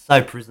because it's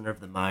so prisoner of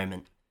the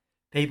moment.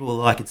 People are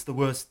like, it's the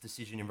worst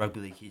decision in rugby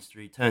league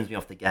history. Turns me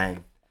off the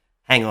game.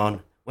 Hang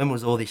on. When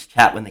was all this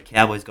chat when the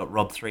Cowboys got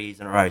robbed 3 years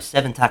in a row?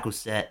 7 tackles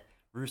set,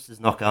 Roosters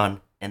knock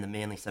on, and the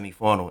Manly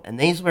semi-final. And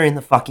these were in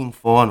the fucking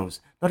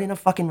finals, not in a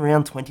fucking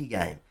round 20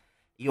 game.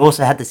 You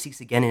also had the 6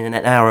 again in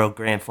an NRL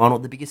grand final,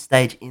 the biggest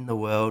stage in the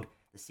world.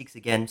 The 6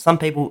 again. Some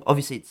people,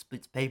 obviously it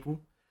splits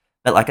people,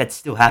 but like it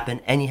still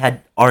happened. And you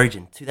had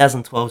Origin,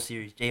 2012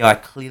 series. GI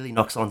clearly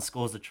knocks on,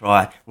 scores the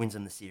try, wins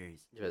them the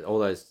series. Yeah, but all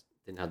those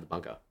didn't have the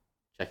bunker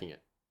checking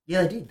it.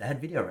 Yeah, they did. They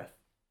had video ref.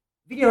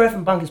 Video ref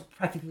and bunker's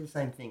practically the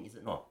same thing, is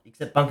it not?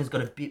 Except bunker's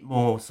got a bit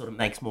more, sort of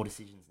makes more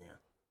decisions now.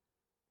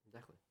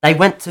 Exactly. They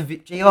went to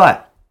GI.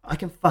 I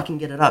can fucking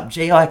get it up.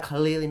 GI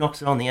clearly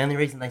knocks it on. The only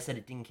reason they said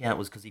it didn't count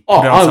was because he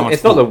put it on someone's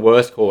It's not foot. the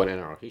worst call in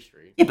NRL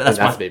history. Yeah, but that's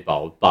that's my- a bit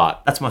bold,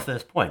 but That's my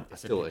first point. I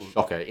it's said still a people-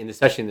 shocker,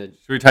 especially in the.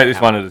 should we take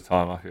this one at a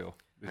time? I feel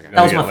This is Okay. gonna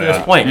That was get my first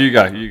loud. point. You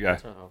go. You go.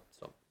 Oh,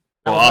 stop.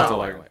 That Well, was after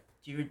my- later.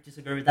 Do you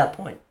disagree with that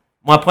point?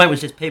 My point was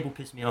just people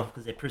piss me off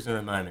because they're prisoner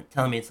of the moment,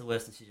 telling me it's the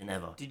worst decision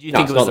ever. Did you No,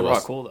 think it it's was not the the right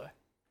worst. call though?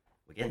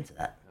 We're getting to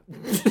that.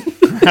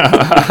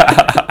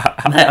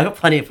 Mate, I got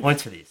plenty of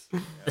points for this.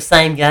 The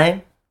same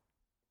game.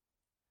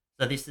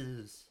 So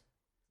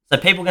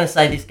people are going to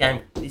say this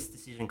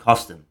decision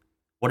cost them.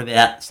 What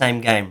about same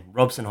game?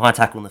 Robson high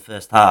tackle in the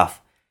first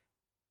half.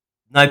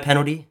 No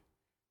penalty.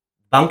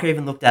 Bunker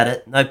even looked at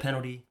it. No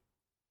penalty.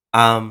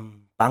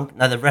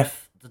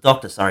 The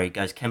doctor,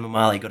 goes, Ken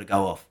Mamali, got to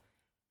go off.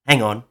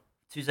 Hang on.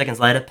 2 seconds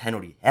later,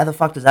 penalty. How the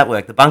fuck does that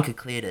work? The bunker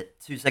cleared it.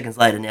 2 seconds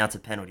later, now it's a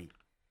penalty.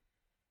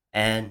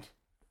 And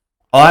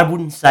I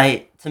wouldn't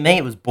say, to me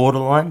it was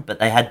borderline, but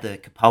they had the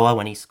Kapoa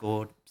when he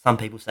scored. Some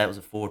people say it was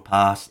a forward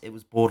pass. It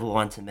was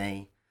borderline to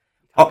me.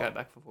 You can't go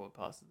back for forward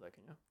passes, though,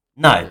 can you?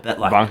 No, but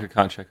The like, bunker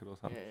can't check it or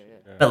something.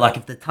 Yeah. but like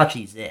if the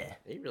touchy's there,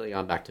 Are you really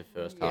going back to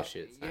first half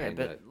shit? Yeah, saying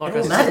but that- like it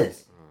all I said,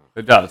 matters.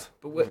 It does.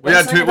 But We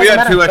had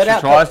two extra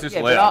tries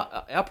disallowed.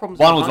 Our problems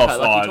One with was bunker, offside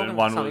you're and talking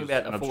one something was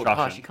about an a forward pass.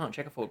 obstruction. You can't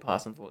check a forward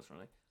pass,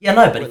 unfortunately. Yeah,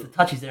 no, but if the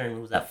touchy's there and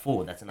rules that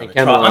forward, that's another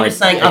try. Cameron I'm just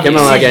saying, other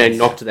Cameron getting decisions.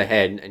 knocked to the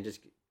head and just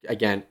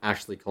again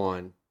Ashley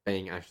Klein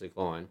being Ashley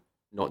Klein,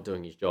 not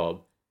doing his job,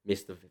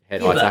 missed the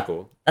head Yeah, eye but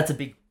tackle. That's a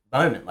big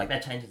moment. Like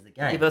that changes the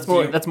game. Yeah, but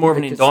that's more of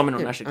an indictment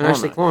on Ashley And Klein.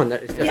 Ashley though.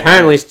 Klein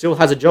apparently still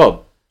has a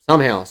job.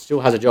 Somehow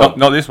still has a job.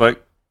 Not this week.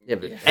 Yeah,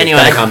 but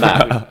Anyway. they come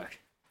back.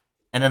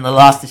 And then the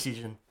last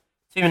decision,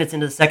 2 minutes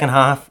into the second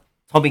half,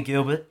 Tommy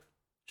Gilbert,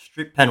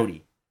 strip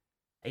penalty.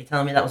 Are you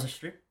telling me that was a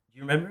strip? Do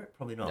you remember it?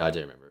 Probably not. Yeah, I do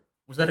remember it.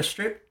 Was that a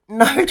strip?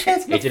 No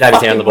chance. He did have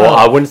his hand on the ball.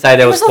 I wouldn't say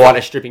there was quite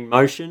a stripping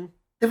motion.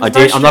 I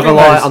did. I'm not gonna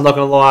lie. I'm not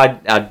gonna lie.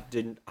 I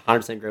didn't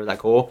 100% agree with that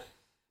call.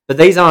 But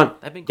these aren't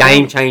They've been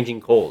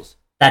game-changing calls.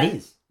 That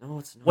is. No,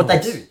 it's not. What they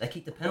do, they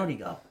kick the penalty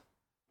goal.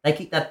 They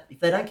kick that. If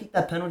they don't kick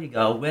that penalty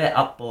goal, we're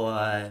up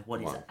by what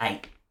is One. it?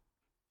 8.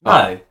 Oh.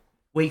 No,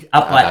 we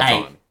up At by that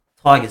 8. time.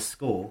 Tigers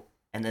score,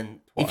 and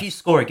then if Twice. you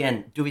score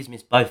again, Dewey's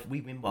missed both.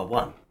 We win by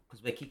 1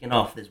 because we're kicking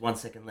off. There's 1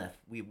 second left.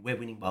 We're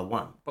winning by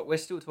 1. But we're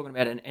still talking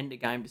about an end of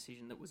game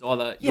decision that was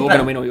either Yeah, you're but- going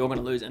to win or you're going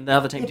to lose, and the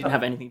other team Yeah, didn't but-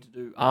 have anything to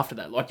do after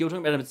that. Like you're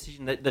talking about a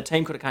decision that the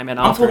team could have came out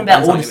I'm after. talking and about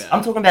done all something this, about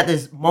I'm it. talking about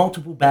there's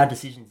multiple bad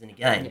decisions in a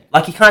game. Yeah.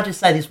 Like you can't just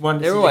say this one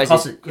There decision always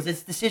costs is. it because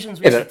it's decisions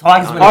Yeah, which the but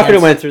Tigers went I could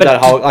have against. went through But-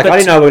 that whole. Like but- I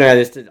didn't know we were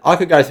going to this. I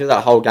could go through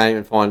that whole game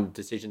and find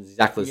decisions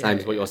exactly the same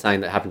as what Yeah. you're saying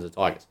that happens to the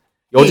Tigers.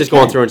 You're Yeah, just you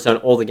going can. through and saying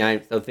all the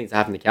games, the things that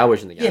happened to the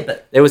Cowboys in the game. Yeah,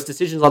 but There was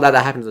decisions like that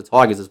happened to the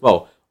Tigers as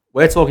well.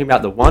 We're talking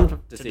about the one To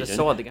decision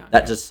decide the game.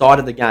 that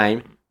decided the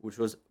game, which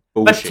was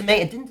bullshit. but to me,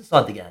 it didn't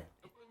decide the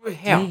game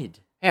How? Did.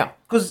 How?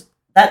 because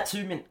that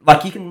 2 minute,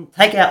 like you can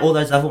take out all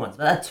those other ones,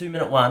 but that 2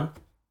 minute one,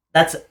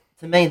 that's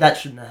to me that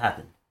shouldn't have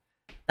happened.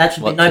 That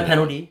should What, be no 2 minute?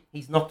 penalty.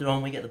 He's knocked it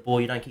on. We get the ball.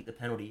 You don't kick the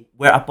penalty.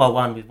 We're up by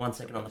 1 with 1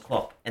 second on the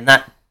clock, and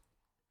that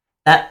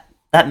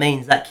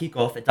means that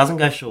kickoff it doesn't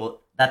go short.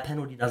 That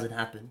penalty doesn't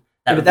happen.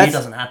 That Yeah, but review that's-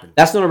 doesn't happen.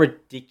 That's not a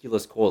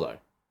ridiculous call though.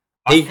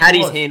 He Of had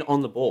his course. hand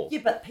on the ball. Yeah,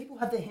 but people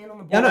have their hand on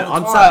the ball. Yeah, no, all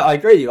I'm the sorry. time. I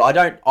agree with you. I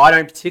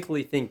don't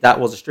particularly think that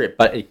was a strip,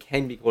 but it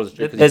can be called a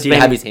strip because There's he did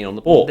been- have his hand on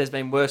the ball. There's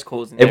been worse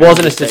calls. In It there wasn't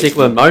a in this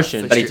particular season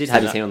motion, for but he strips did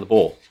have to his that. hand on the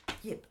ball.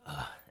 Yeah.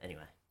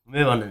 Anyway,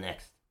 move on to the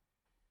next.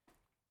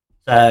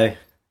 So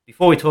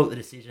before we talk the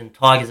decision,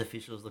 Tigers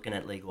officials looking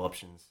at legal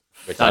options.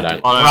 Which Don't I do don't.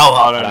 it. Grow up.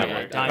 I don't Don't agree.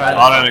 agree. Don't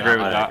I don't agree I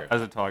with don't that agree.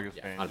 as a Tigers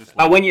Yeah, fan. 100%. Just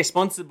But when you're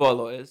sponsored by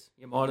lawyers,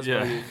 you might as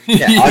well. yeah.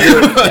 Yeah, I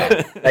agree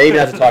with that. Even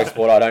as a Tiger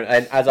supporter, I don't.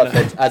 And as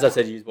I've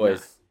said to you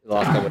boys the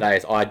last couple of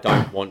days, I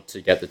don't want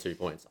to get the 2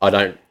 points. I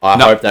don't. I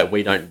No. hope that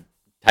we don't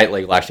take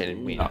legal action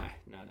and win. No.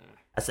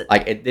 That's it.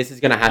 Like this is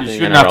going to happen You in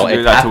the shouldn't have NRL. to do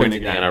It that to happens win a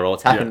in the game. NRL.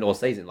 It's happened all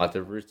season. Like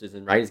the Roosters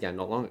and Raiders game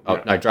not long. Oh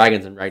Yeah. no,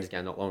 Dragons and Raiders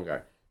game not long ago.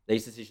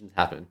 These decisions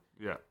happen.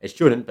 Yeah. It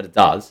shouldn't, but it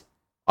does.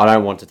 I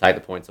don't want to take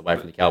the points away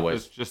from the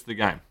Cowboys. It's just the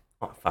game.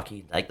 Oh, fuck,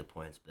 you can take the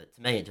points, but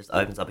to me it just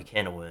opens up a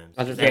can of worms.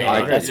 100%, Then I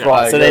everyone- agree. That's Yeah.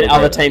 right. So I then agree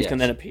other with that, teams yes. can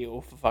then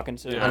appeal for fucking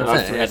two. Yeah, and that's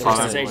after it. that, That's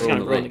it's fine. just going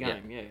to ruin the Yeah.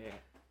 game. Yeah.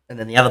 And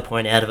then the other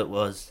point out of it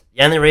was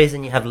the only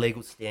reason you have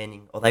legal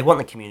standing, or they want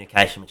the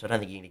communication, which I don't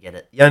think you're going to get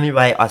it. The only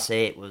way I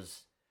see it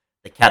was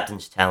the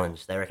captain's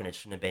challenge. They reckon it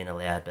shouldn't have been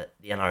allowed, but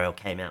the NRL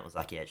came out and was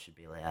like, yeah, it should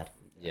be allowed.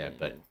 Yeah,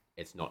 but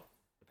it's not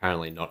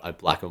apparently not a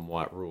black and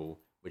white rule,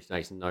 which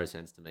makes no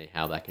sense to me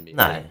how that can be.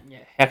 No. allowed. Yeah.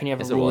 How can you have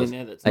Yes, a it rule was. in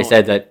there that's They not?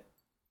 said that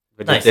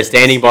but No, they're it's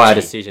standing by a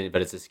sketchy. decision,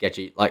 but it's a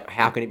sketchy. Like,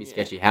 how can it be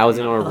sketchy? How is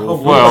it not a The rule?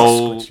 whole Well,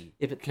 rule looks squishy.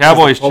 Yeah, but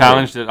Cowboys that's the problem.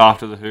 challenged it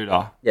after the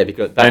hooter. Yeah,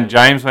 because And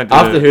James went to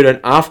after Hooten,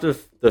 after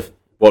the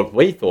what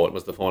we thought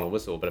was the final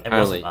whistle, but It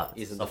apparently wasn't,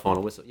 isn't the soft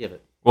final whistle. whistle. Yeah,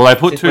 but Well, they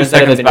put Since 2 when's that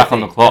ever seconds been a back on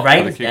the thing? clock The for the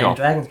Ravens game, kickoff.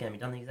 Dragons game, he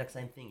done the exact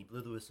same thing. He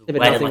blew the whistle. yeah,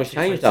 but waited nothing like was 2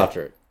 changed seconds.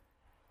 after it.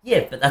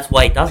 Yeah, but that's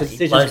why he does The it. He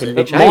decisions blows can it.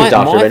 be changed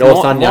after it. All of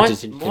a sudden, now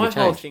decisions can my be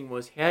whole changed. thing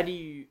was, how do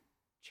you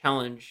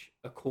challenge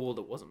a call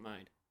that wasn't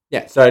made?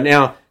 Yeah, so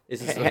now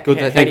this is How- good.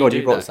 how Thank do God do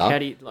you brought that? this up. How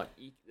do you like?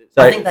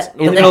 So I think that- in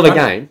the yeah, middle of the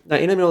that's game,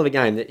 in the middle of the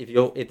game, that if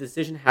the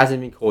decision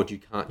hasn't been called, you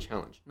can't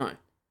challenge. No.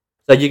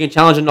 So you can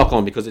challenge a knock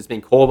on because it's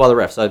been called by the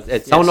ref. So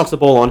if someone knocks the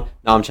ball on,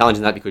 no, I'm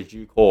challenging that because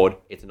you called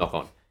it's a knock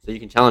on. So you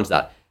can challenge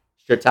that.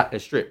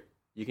 Strip.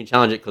 You can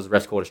challenge it because the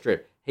refs called a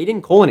strip. He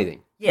didn't call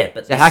anything. Yeah,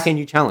 but So how can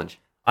you challenge?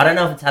 I don't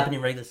know if it's happened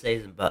in regular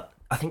season, but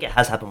I think it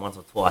has happened once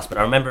or twice. But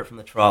I remember it from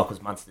the trial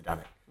because Munster done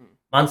it.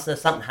 Munster,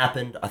 something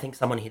happened. I think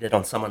someone hit it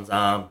on someone's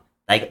arm.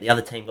 The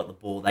other team got the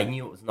ball. They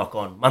knew it was knock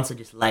on. Munster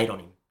just laid on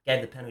him,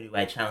 gave the penalty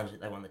away, challenged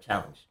it. They won the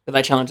challenge. But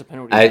they challenged the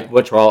penalty.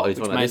 What trial are you Which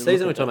talking about? made This them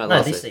season or look talking at about No,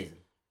 last this season? season.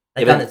 Yeah,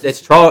 They've done but it it's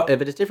this trial.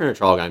 But it's different in a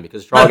trial game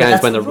because trial No, but games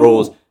that's when the the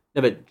rules. rule.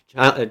 No,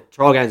 but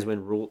trial games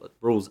when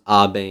rules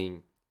are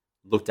being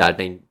looked at,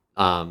 being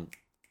help me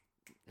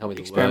the word,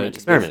 Experimented.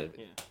 experimented.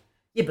 Yeah.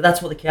 Yeah, but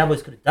that's what the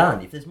Cowboys could have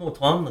done. If there's more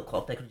time on the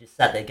clock, they could have just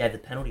sat there, gave the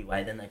penalty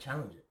away, then they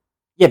challenged it.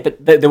 Yeah,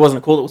 but there wasn't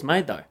a call that was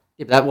made though.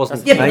 Yeah, but that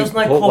wasn't. Yeah, but there was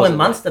no call when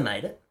Munster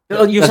made it.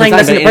 You're saying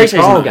that's in the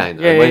preseason game,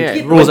 though.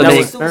 Yeah. Rules are but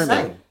being it's still the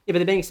experimented. same. Yeah, but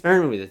they're being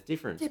experimented with. It's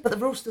different. Yeah, but the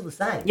rule's still the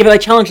same. Yeah, but they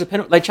challenged the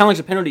penalty. They challenged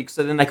the penalty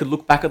so then they could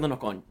look back at the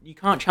knock on. You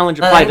can't challenge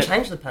a No, play. they didn't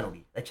change the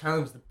penalty. They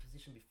challenged the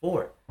position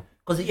before it.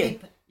 Because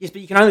Yes,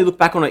 but you can only look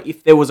back on it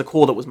if there was a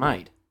call that was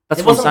made.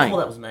 That's there what I'm wasn't a saying. call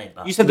that was made.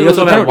 But You said You're there was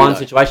a talking about penalty. one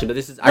situation, but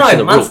this is actually no,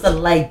 the rule. Munster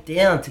laid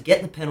down to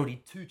get the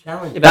penalty to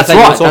challenge. Yeah, it. but that's right,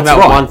 You're talking that's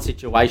about right. one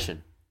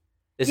situation.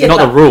 This Yeah, is not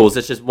but- the rules.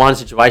 It's just one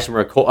situation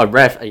where a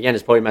ref again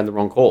has probably made the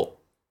wrong call.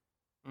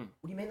 What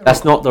do you mean?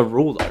 That's not the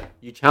rule, though.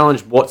 You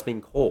challenge what's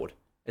been called.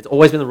 It's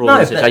always been the rule. No, in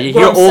this but situation. You what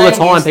hear I'm all the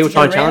saying time is people to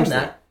try and get around challenge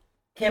that. that.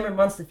 Cameron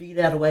Munster figured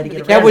out a way to But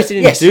get the around Cowboys it.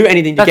 didn't Yes, do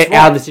anything to that's get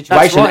out of right. the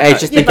situation. That's right. It's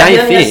just Yeah, the but they game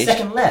only had a finished.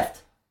 second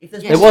left. If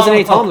there's There more wasn't time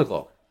any on the time on clock, the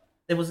clock.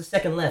 there was a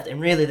second left, and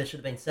really there should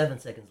have been 7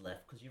 seconds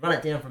left because you run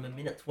it down from a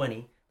minute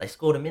 20. They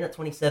scored a minute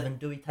 27.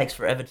 Dewey takes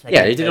forever to take.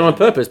 Yeah, he did it on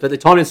purpose, but the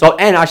time didn't stop.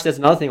 And actually, there's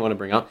another thing I want to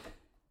bring up.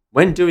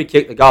 When Dewey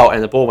kicked the goal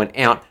and the ball went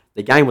out,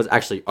 the game was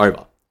actually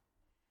over.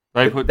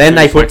 Then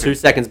they put 2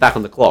 seconds back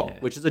on the clock,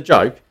 which is a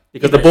joke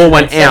because the ball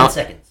went out.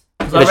 Seconds.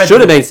 It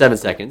should have been 7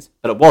 seconds,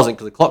 but it wasn't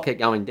because the clock kept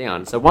going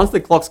down. So once the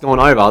clock's gone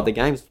over, the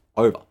game's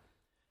over.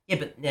 Yeah,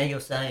 but now you're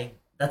saying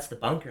that's the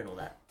bunker and all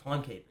that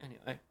timekeeping. Anyway,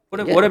 Yeah, what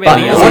about but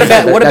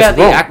the that's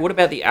wrong. what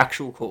about the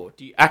actual call?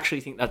 Do you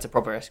actually think that's a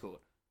proper escort?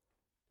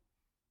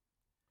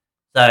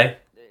 So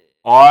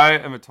I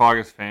am a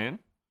Tigers fan,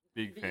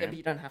 big Yeah, but fan,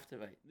 you don't have to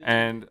be.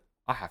 and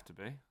I have to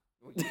be.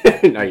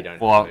 No, you don't.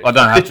 Well, I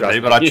don't have to be,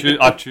 but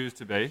I choose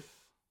to be.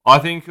 I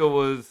think it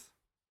was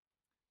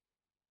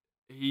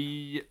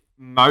he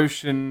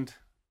motioned.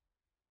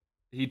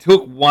 He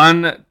took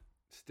one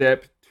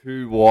step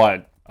too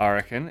wide. I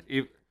reckon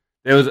it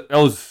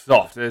was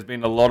soft. There's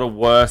been a lot of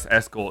worse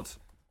escorts,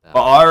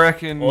 but I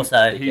reckon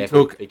Also- Be he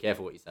careful, took. Be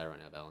careful what you say right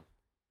now, Ballon.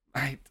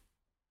 Mate,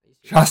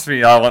 trust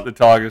me, I want the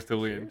Tigers to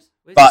win.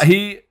 But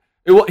he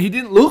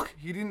didn't look.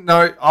 He didn't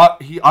know. I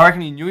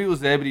reckon he knew he was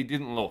there, but he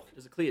didn't look. It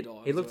was a clear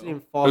dive. He looked at him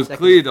It 5 was seconds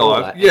clear before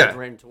dive, that yeah. and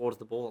ran towards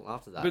the ball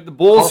after that. But the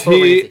ball's Colin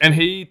here, ran and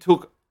he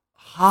took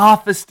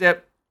half a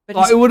step. But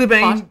Like, he's it would have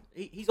been fast.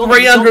 He's on the-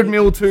 300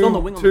 mil he's on the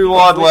wing on too the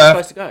wide where he's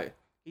left. supposed to go.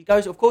 He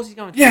goes. Of course, he's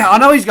going. Yeah, I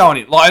know he's going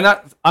in. Like, and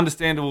that's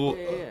understandable.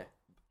 Yeah.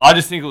 I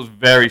just think it was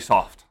very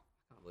soft.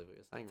 I can't believe what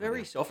you're saying. Very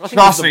right soft. I think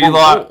Trust it's a me, wrong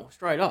like- call,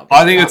 straight up.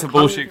 I think it's a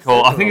bullshit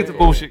call. I think it's a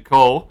bullshit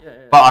call, Yeah.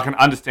 but I can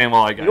understand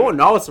why they now. go. You all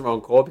know it's the wrong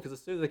call because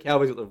as soon as the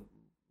Cowboys got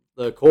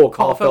the call,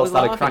 Kyle Felt Felt was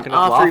started laughing cracking up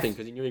after he- laughing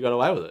because he knew he got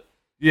away with it.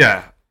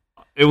 Yeah,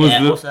 it was.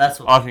 Yeah, also that's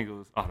what- I think it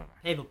was. I don't know.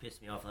 people piss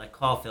me off. Like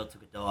Kyle Feld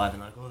took a dive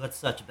and like, oh, that's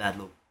such a bad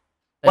look.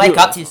 They Wake do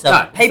up it. to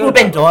yourself. No, People have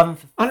it's been not diving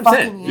for 100%.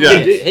 fucking Yeah.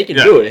 years. He can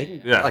Yeah. do it. He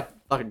can, Yeah. Like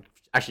fucking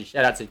actually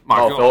shout out to My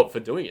Kyle God. Felt for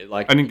doing it.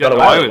 Like And he he got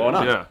away with why it.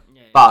 not? Yeah.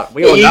 But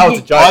we all know it's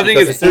a joke. I think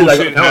because it's as soon as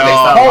they got the bullshit penalty, they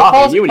how- started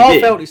laughing. He knew what he Kyle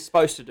did. Felt is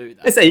supposed to do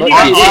that. Let's say he Like,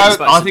 did. he is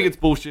supposed I to think do it's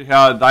bullshit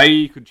how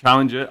they could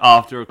challenge it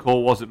after a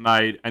call wasn't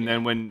made, and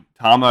then when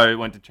Tamo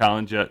went to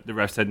challenge it, the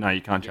ref said, "No,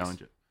 you can't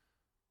challenge it."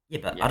 Yeah,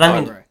 but Yeah, I don't I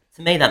think. agree.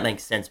 To me, that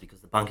makes sense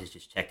because the bunkers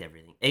just checked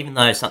everything. Even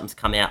though something's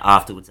come out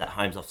afterwards that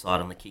Holmes offside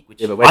on the kick, which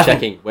Yeah, but we're I think-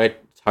 checking. We're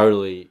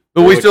totally.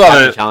 But we still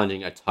have a-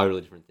 challenging a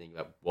totally different thing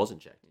that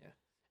wasn't checked.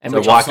 And So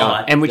which why offside.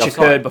 can't- and which the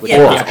occurred offside. before Yeah,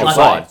 the but actual offside.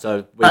 play. offside. So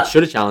we But-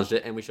 should have challenged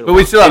it, and we should. But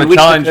we still have And a which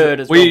challenge. occurred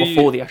as well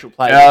before the actual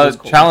play Our was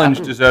called. challenge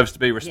Happened. deserves to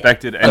be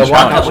respected and So why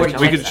can't challenged. we already We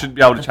check could, that? should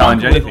be able to The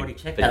challenge bunker would have anything. already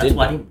checked They that. That's didn't.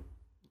 why I didn't.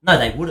 No,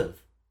 they would have.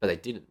 But they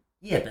didn't.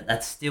 Yeah, but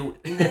that's still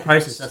in their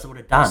process. That's what would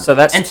have done. So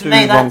that's and to two me,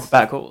 wrong that's,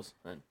 back calls.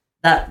 then.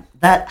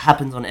 that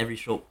happens on every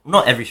short,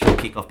 not every short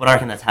kickoff, but I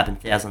reckon that's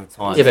happened thousands of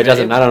times. Yeah, but it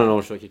doesn't matter on an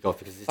all-short kickoff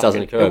because this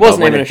doesn't occur. It wasn't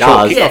But when even it a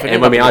short does, kickoff, it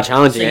and when we ended are up-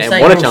 challenging So it you're and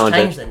saying want to rules challenge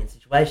change it, then in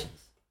situations.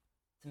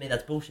 To me,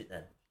 that's bullshit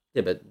then.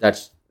 yeah, but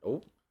that's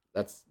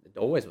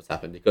always what's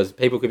happened because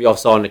people could be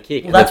offside on a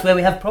kick. Well, and that's where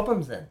we have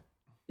problems then.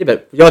 Yeah,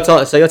 but you're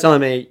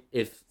telling me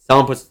if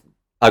someone puts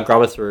a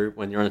grubber through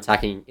when you're on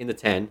attacking in the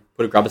 10,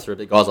 put a grubber through, but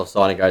the guy's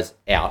offside and goes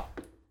out,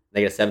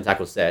 they get a 7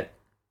 tackle set,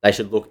 they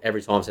should look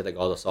every time see the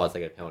guy's offside so they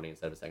get a penalty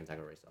instead of a second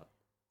tackle restart.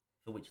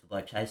 For which the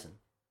bloke chasing.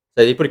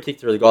 So you put a kick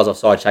through, the guy's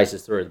offside,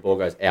 chases through, the ball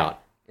goes out.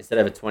 Instead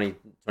of a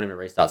 20-minute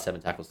restart, 7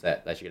 tackle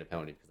set, they should get a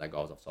penalty because that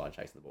guy's offside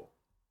chasing the ball.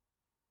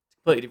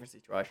 Completely different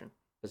situation.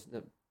 But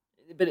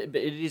But it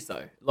is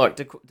though. Like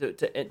to I'm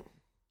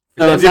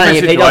different saying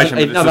if he doesn't, situation,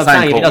 but if, it's no, the but I'm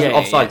saying same if he call. does an Yeah,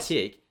 offside yes.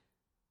 kick,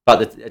 but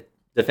the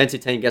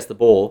defensive team gets the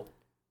ball,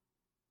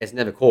 it's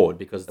never called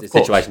because the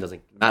course. situation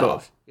doesn't matter.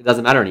 course. It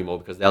doesn't matter anymore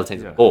because the other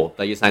team's got Yeah. the ball.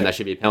 But you're saying that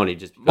should be a penalty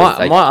just because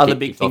my they other kicked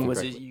big off thing was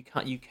incorrectly.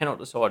 is you cannot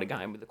decide a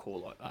game with a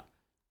call like that.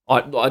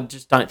 I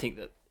just don't think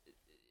that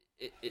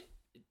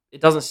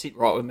it doesn't sit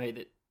right with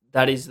me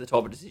that is the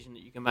type of decision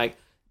that you can make.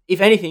 If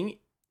anything,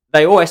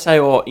 they always say,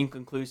 "Oh,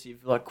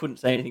 inconclusive." Like, couldn't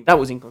say anything. That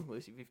was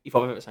inconclusive if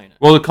I've ever seen it.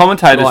 Well, the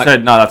commentator Like-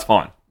 said, "No, that's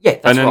fine," Yeah,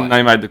 that's and then right.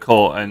 they made the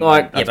call. And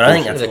Like- that's Yeah, but I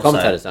think bullshit. that's the also-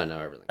 commentators don't know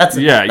everything. That's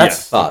Yeah,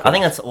 that's, But I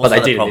think that's but also they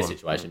the did in problem. this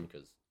situation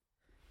because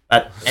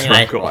But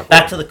anyway, Right.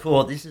 back to the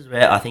court. This is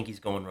where I think he's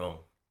gone wrong.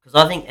 Because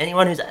I think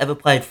anyone who's ever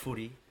played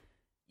footy,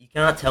 you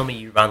can't tell me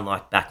you run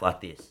back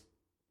like this.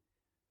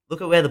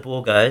 Look at where the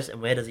ball goes,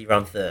 and where does he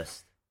run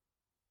first?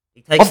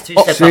 He takes two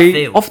steps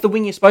upfield. Off the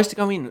wing, you're supposed to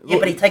go in. Yeah,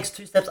 but he takes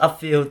 2 steps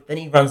upfield, then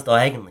he runs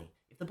diagonally.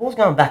 If the ball's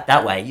going back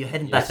that way, you're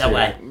heading back that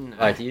way.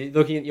 Like,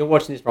 you're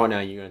watching this right now,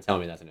 you're going to tell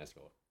me that's an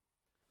escort.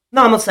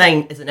 No, I'm not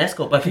saying it's an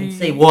escort, but I can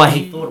see why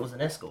he thought it was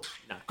an escort.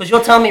 Because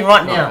you're telling me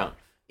right now,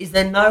 is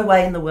there no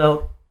way in the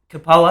world,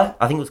 Kapoa,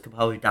 I think it was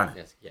Kapoa who done it.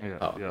 Yes,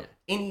 Yeah.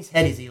 In his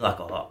head, is he like,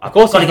 of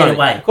course, got to get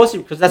away? Of course,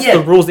 because that's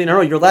the rules in the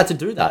NRL. You're allowed to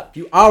do that.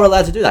 You are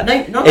allowed to do that.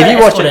 No, not if if you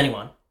you watch it,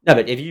 anyone. No,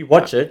 but if you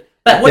watch it,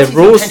 But what's his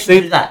intention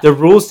to do that? the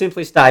rules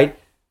simply state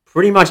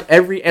pretty much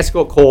every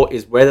escort call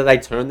is whether they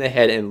turn their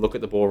head and look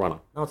at the ball runner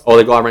No, it's or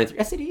the guy running through.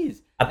 Yes, it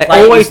is. They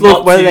play always is look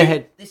not whether to- their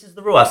head. This is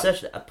the rule. I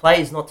searched it. A play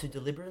is not to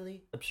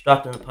deliberately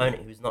obstruct an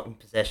opponent who is not in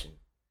possession.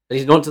 But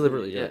he's not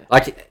deliberately. Yeah.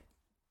 Like,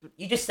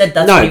 You just said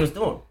that's No. what he was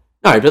doing.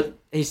 no, but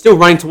he's still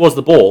running towards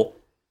the ball.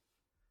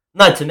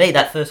 No, to me,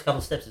 that first couple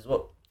of steps is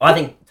what I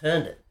think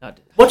turned it. No, I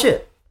did. Watch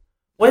it.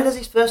 Where does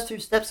his first 2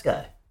 steps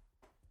go?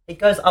 He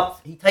goes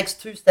up. He takes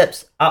 2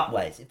 steps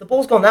upways. If the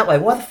ball's gone that way,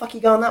 why the fuck are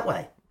you going that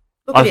way?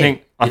 Look I at him.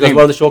 think Because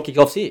where are the short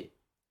kickoffs here?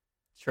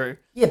 True.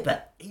 Yeah,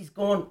 but he's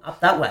gone up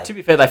that way. To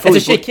be fair, they It's fully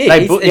a shit kick. They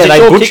It's bu- a yeah, they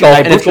short butchered- kickoff they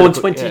and it's butchered gone the-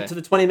 20 yeah. to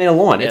the 20-metre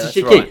line. Yeah, It's a that's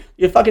shit right. kick.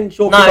 Your fucking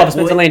short No, kickoff's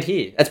meant to boy. land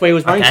here. That's where he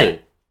was running Okay. to.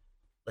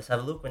 Let's have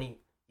a look when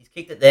he's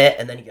kicked it there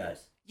and then he goes.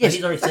 Yes, So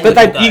he's already seen but the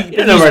they ball go. You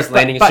don't know where it's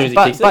landing as soon as he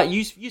kicks it. But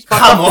you fucked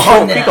Come up the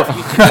short on now. kickoff.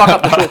 You fuck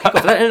up the short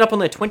kickoff. That ended up on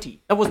their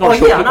 20. That was not Oh, a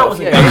short yeah, I know it kickoff.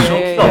 wasn't a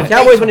short kickoff. The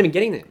Cowboys weren't even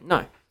getting there.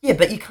 No. Yeah,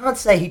 but you can't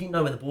say he didn't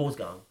know where the ball was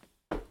going.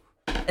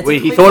 It's Well, a he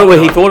clear thought it was.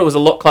 fucking He line. thought it was a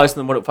lot closer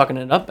than what it fucking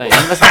ended up being.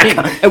 That's the thing.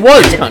 It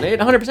was, cunt. It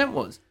 100%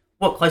 was.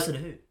 What, closer to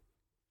who?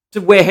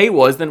 To where he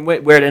was than where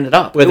it ended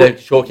up. Where the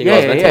short kick yeah,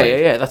 was yeah, meant yeah, to yeah,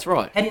 land. yeah. That's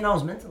right. How do you know I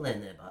was meant to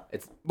land there, but?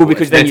 It's, Well,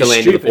 because it's then meant to you're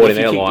land to the stupid if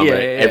you 40-metre kick- line yeah,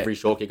 where yeah, yeah. every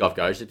short kickoff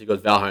goes, just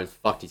because Val Holmes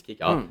fucked his kick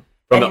up. Mm.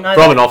 How do From you know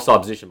from that? an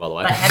offside position, by the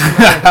way. But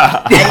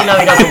how do you know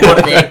he doesn't want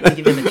it there to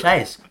give him a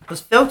chase?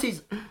 Because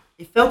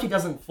if Felty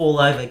doesn't fall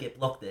over, get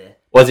blocked there,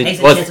 he's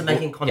a chance of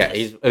making contest.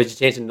 Yeah, it was a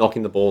chance of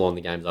knocking the ball on.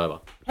 The game's over.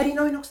 How do you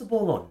know he knocks the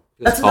ball on?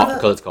 Because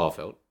it's Kyle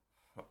Felt.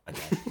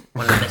 Okay,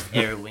 one of the best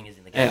aerial wingers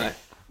in the game. Anyway,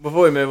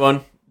 before we move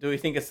on, do we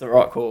think it's the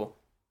right call?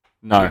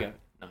 Here we no. go.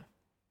 No.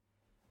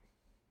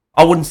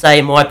 I wouldn't say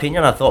in my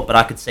opinion, but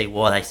I could see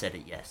why they said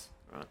it yes.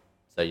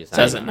 So you're So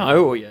saying is it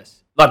no or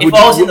yes? Like, If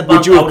I was in the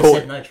bump, you I have would have called?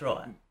 said no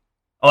try.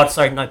 Oh,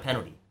 sorry, no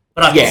penalty.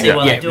 But I can Yeah, see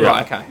why yeah, they do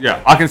right, it. okay.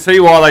 Yeah, I can see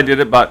why they did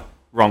it, but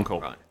wrong call.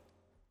 Right.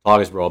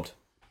 Tigers robbed?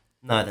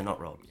 No, they're not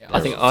robbed. Yeah, I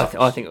think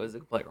it was a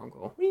complete wrong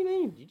call. What do you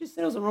mean? You just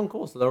said it was a wrong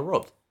call, so they were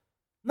robbed.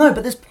 No,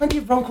 but there's plenty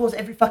of wrong calls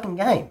every fucking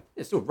game.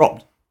 They're still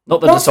robbed. Not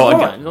the No, decide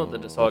it's not. game. Not the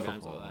decide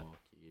games like that.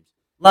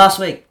 Last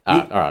week, All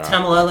right.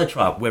 Tamalolo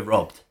tribe, we're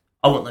robbed.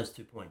 I want those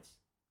 2 points.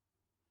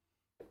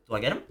 Do I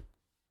get them?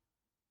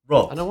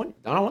 Robbed. I don't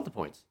want the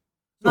points.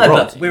 No,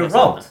 robbed. but we're Yes,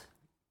 robbed.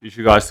 You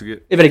should guys to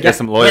get, Yeah, but again- get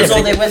some Where's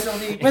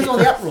lawyers. all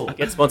the uproar?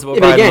 Get sponsored by Yeah, but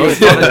Brad again, Lewis.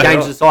 it's not the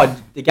game's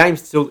decide. The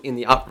game's still in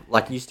the up.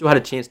 Like, you still had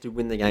a chance to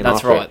win the game. That's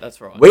after right. it.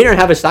 That's right. We don't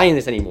have a say in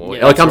this anymore.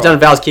 Yeah, It comes that's down right.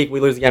 to Val's kick. We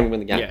lose the game. We win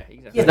the game. Yeah,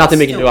 exactly. Yeah, nothing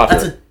but we can do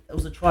after it. It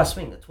was a try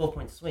swing, a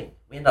 12-point swing.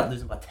 We ended up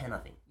losing by 10, I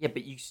think. Yeah,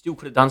 but you still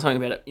could have done something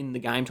about it in the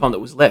game time that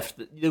was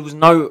left. There was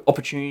no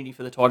opportunity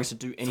for the Tigers to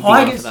do anything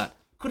after Tigers that.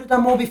 could have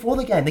done more before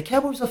the game. The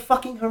Cowboys are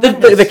fucking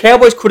horrendous. The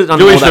Cowboys could have done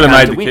Dewey more should that have game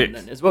made to the win kicks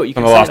then as well. You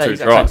from can the say last that 2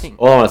 exact same tries. thing.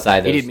 All I want to say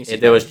He did is, miss if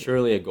it, there was though.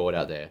 truly a gourd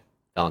out there,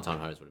 Valentine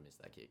Holmes would have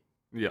missed that kick.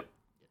 Yeah.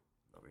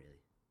 Not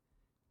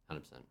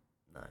really. 100%.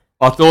 No.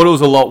 I thought it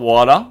was a lot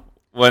wider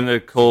when the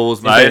call was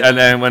Is made, it- and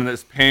then when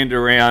it's panned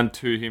around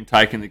to him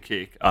taking the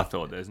kick, I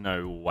thought there's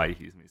no way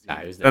he's missing. No,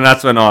 it was And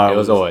that's when I It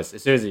was always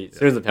as soon as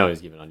the penalty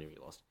was given, I knew he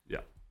lost.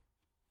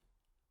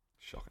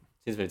 shocking.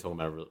 Since we've been talking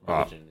about religion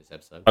Alright. in this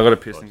episode, I got to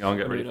piss and go and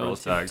get ready Moving for on the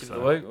to tag. tip of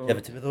the So. week, Do or- you have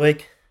a tip of the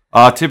week?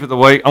 Tip of the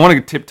week. I want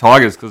to tip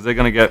Tigers because they're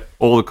going to get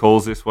all the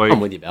calls this week. I'm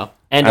with you, Val.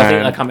 And I think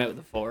And- they come out with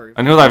the 4.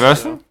 And who are they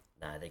versing?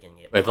 No, they're going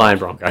to get We're playing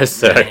Broncos,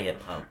 so. They're going to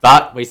get pumped.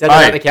 But we said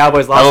Hey, about the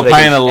Cowboys they last were week,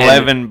 paying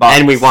and- $11,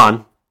 and we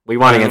won. We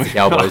won against the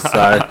Cowboys,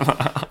 so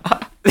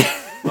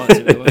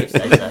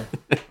Say so.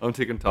 I'm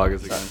taking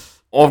Tigers again.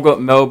 I've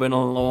got Melbourne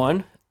on the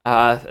line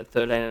at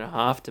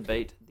 13.5 to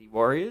beat the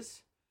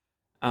Warriors.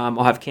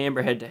 I'll have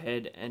Canberra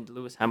head-to-head and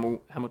Lewis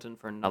Hamilton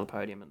for another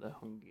podium at the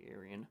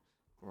Hungarian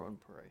Grand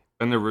Prix.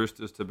 And the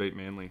Roosters to beat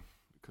Manly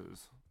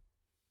because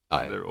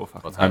oh, they're all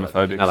fucking what's that,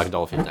 homophobic. No, like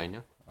 $1.15, yeah.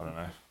 I don't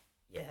know.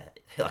 Yeah,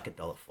 like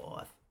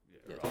 $1.05.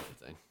 Yeah, $1.15.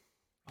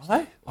 Are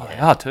they? Oh, they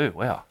are too.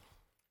 Wow.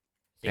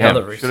 Yeah,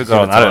 Damn, should have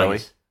got on that early.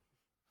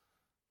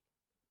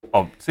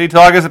 Oh, see,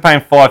 Tigers are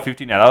paying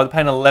 $5.50 now. They were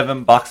paying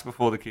 $11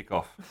 before the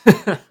kickoff.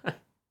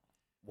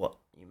 What?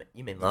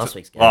 You mean last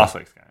week's game? Last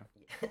week's game.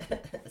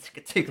 It's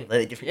two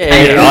completely different Yeah,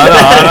 games. yeah,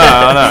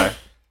 I know.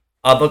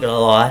 I'm not gonna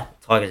lie.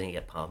 Tigers are gonna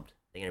get pumped.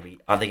 They're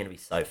gonna be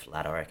so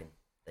flat. I reckon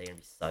they're gonna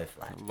be so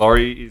flat.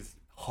 Laurie is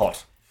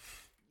hot.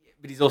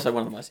 But he's also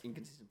one of the most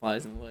inconsistent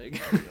players in the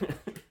league.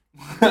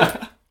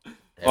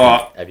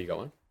 Alright. Have you got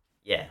one?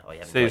 Yeah. Oh,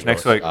 yeah. See you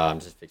next week. I'm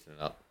just fixing it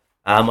up.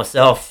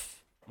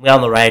 Myself, I'm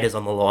going the Raiders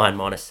on the line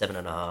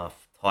 -7.5.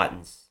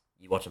 Titans.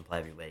 You watch them play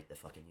every week. They're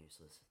fucking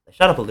useless. They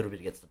shut up a little bit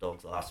against the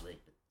Dogs last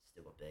week, but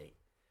still got beat.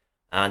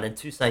 And then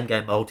 2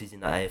 same-game multis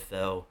in the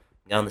AFL.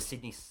 Going the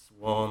Sydney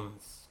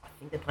Swans. I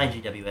think they're playing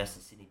GWS,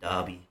 the Sydney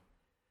Derby.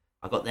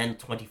 I got them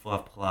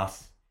 25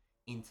 plus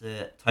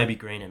into Toby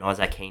Green and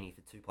Isaac Heaney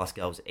for 2+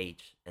 goals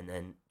each. And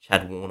then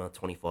Chad Warner,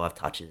 25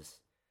 touches.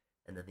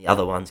 And then the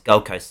other ones,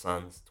 Gold Coast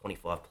Suns,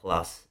 25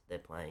 plus. They're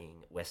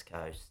playing West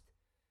Coast.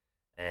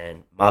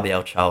 And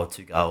Marbiel Child,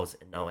 2 goals.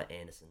 And Noah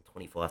Anderson,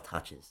 25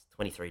 touches,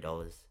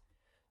 $23.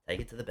 Take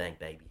it to the bank,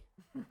 baby.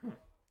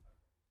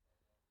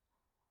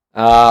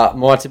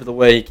 My tip of the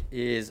week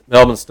is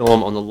Melbourne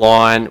Storm on the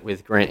line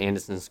with Grant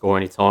Anderson to score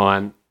any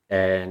time,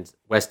 and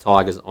West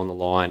Tigers on the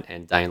line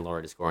and Dane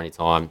Laurie to score any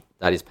time.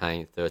 That is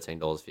paying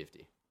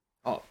 $13.50.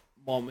 Oh,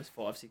 mine was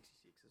 5.66 as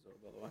well,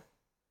 by the way.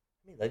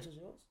 How many legs was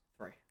yours?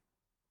 3.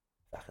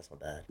 Fuck, that's not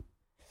bad.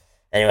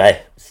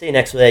 Anyway, see you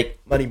next week.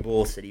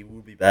 Moneyball City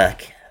will be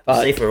back.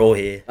 But- See if we're all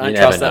here. Don't You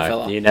trust never that know.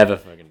 fella. You never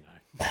fucking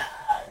know.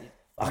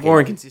 Fucking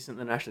More inconsistent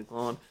than Ashley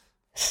Klein.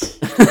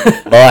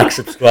 like,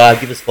 subscribe,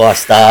 give us 5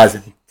 stars,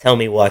 and tell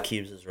me why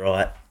Kubes is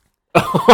right.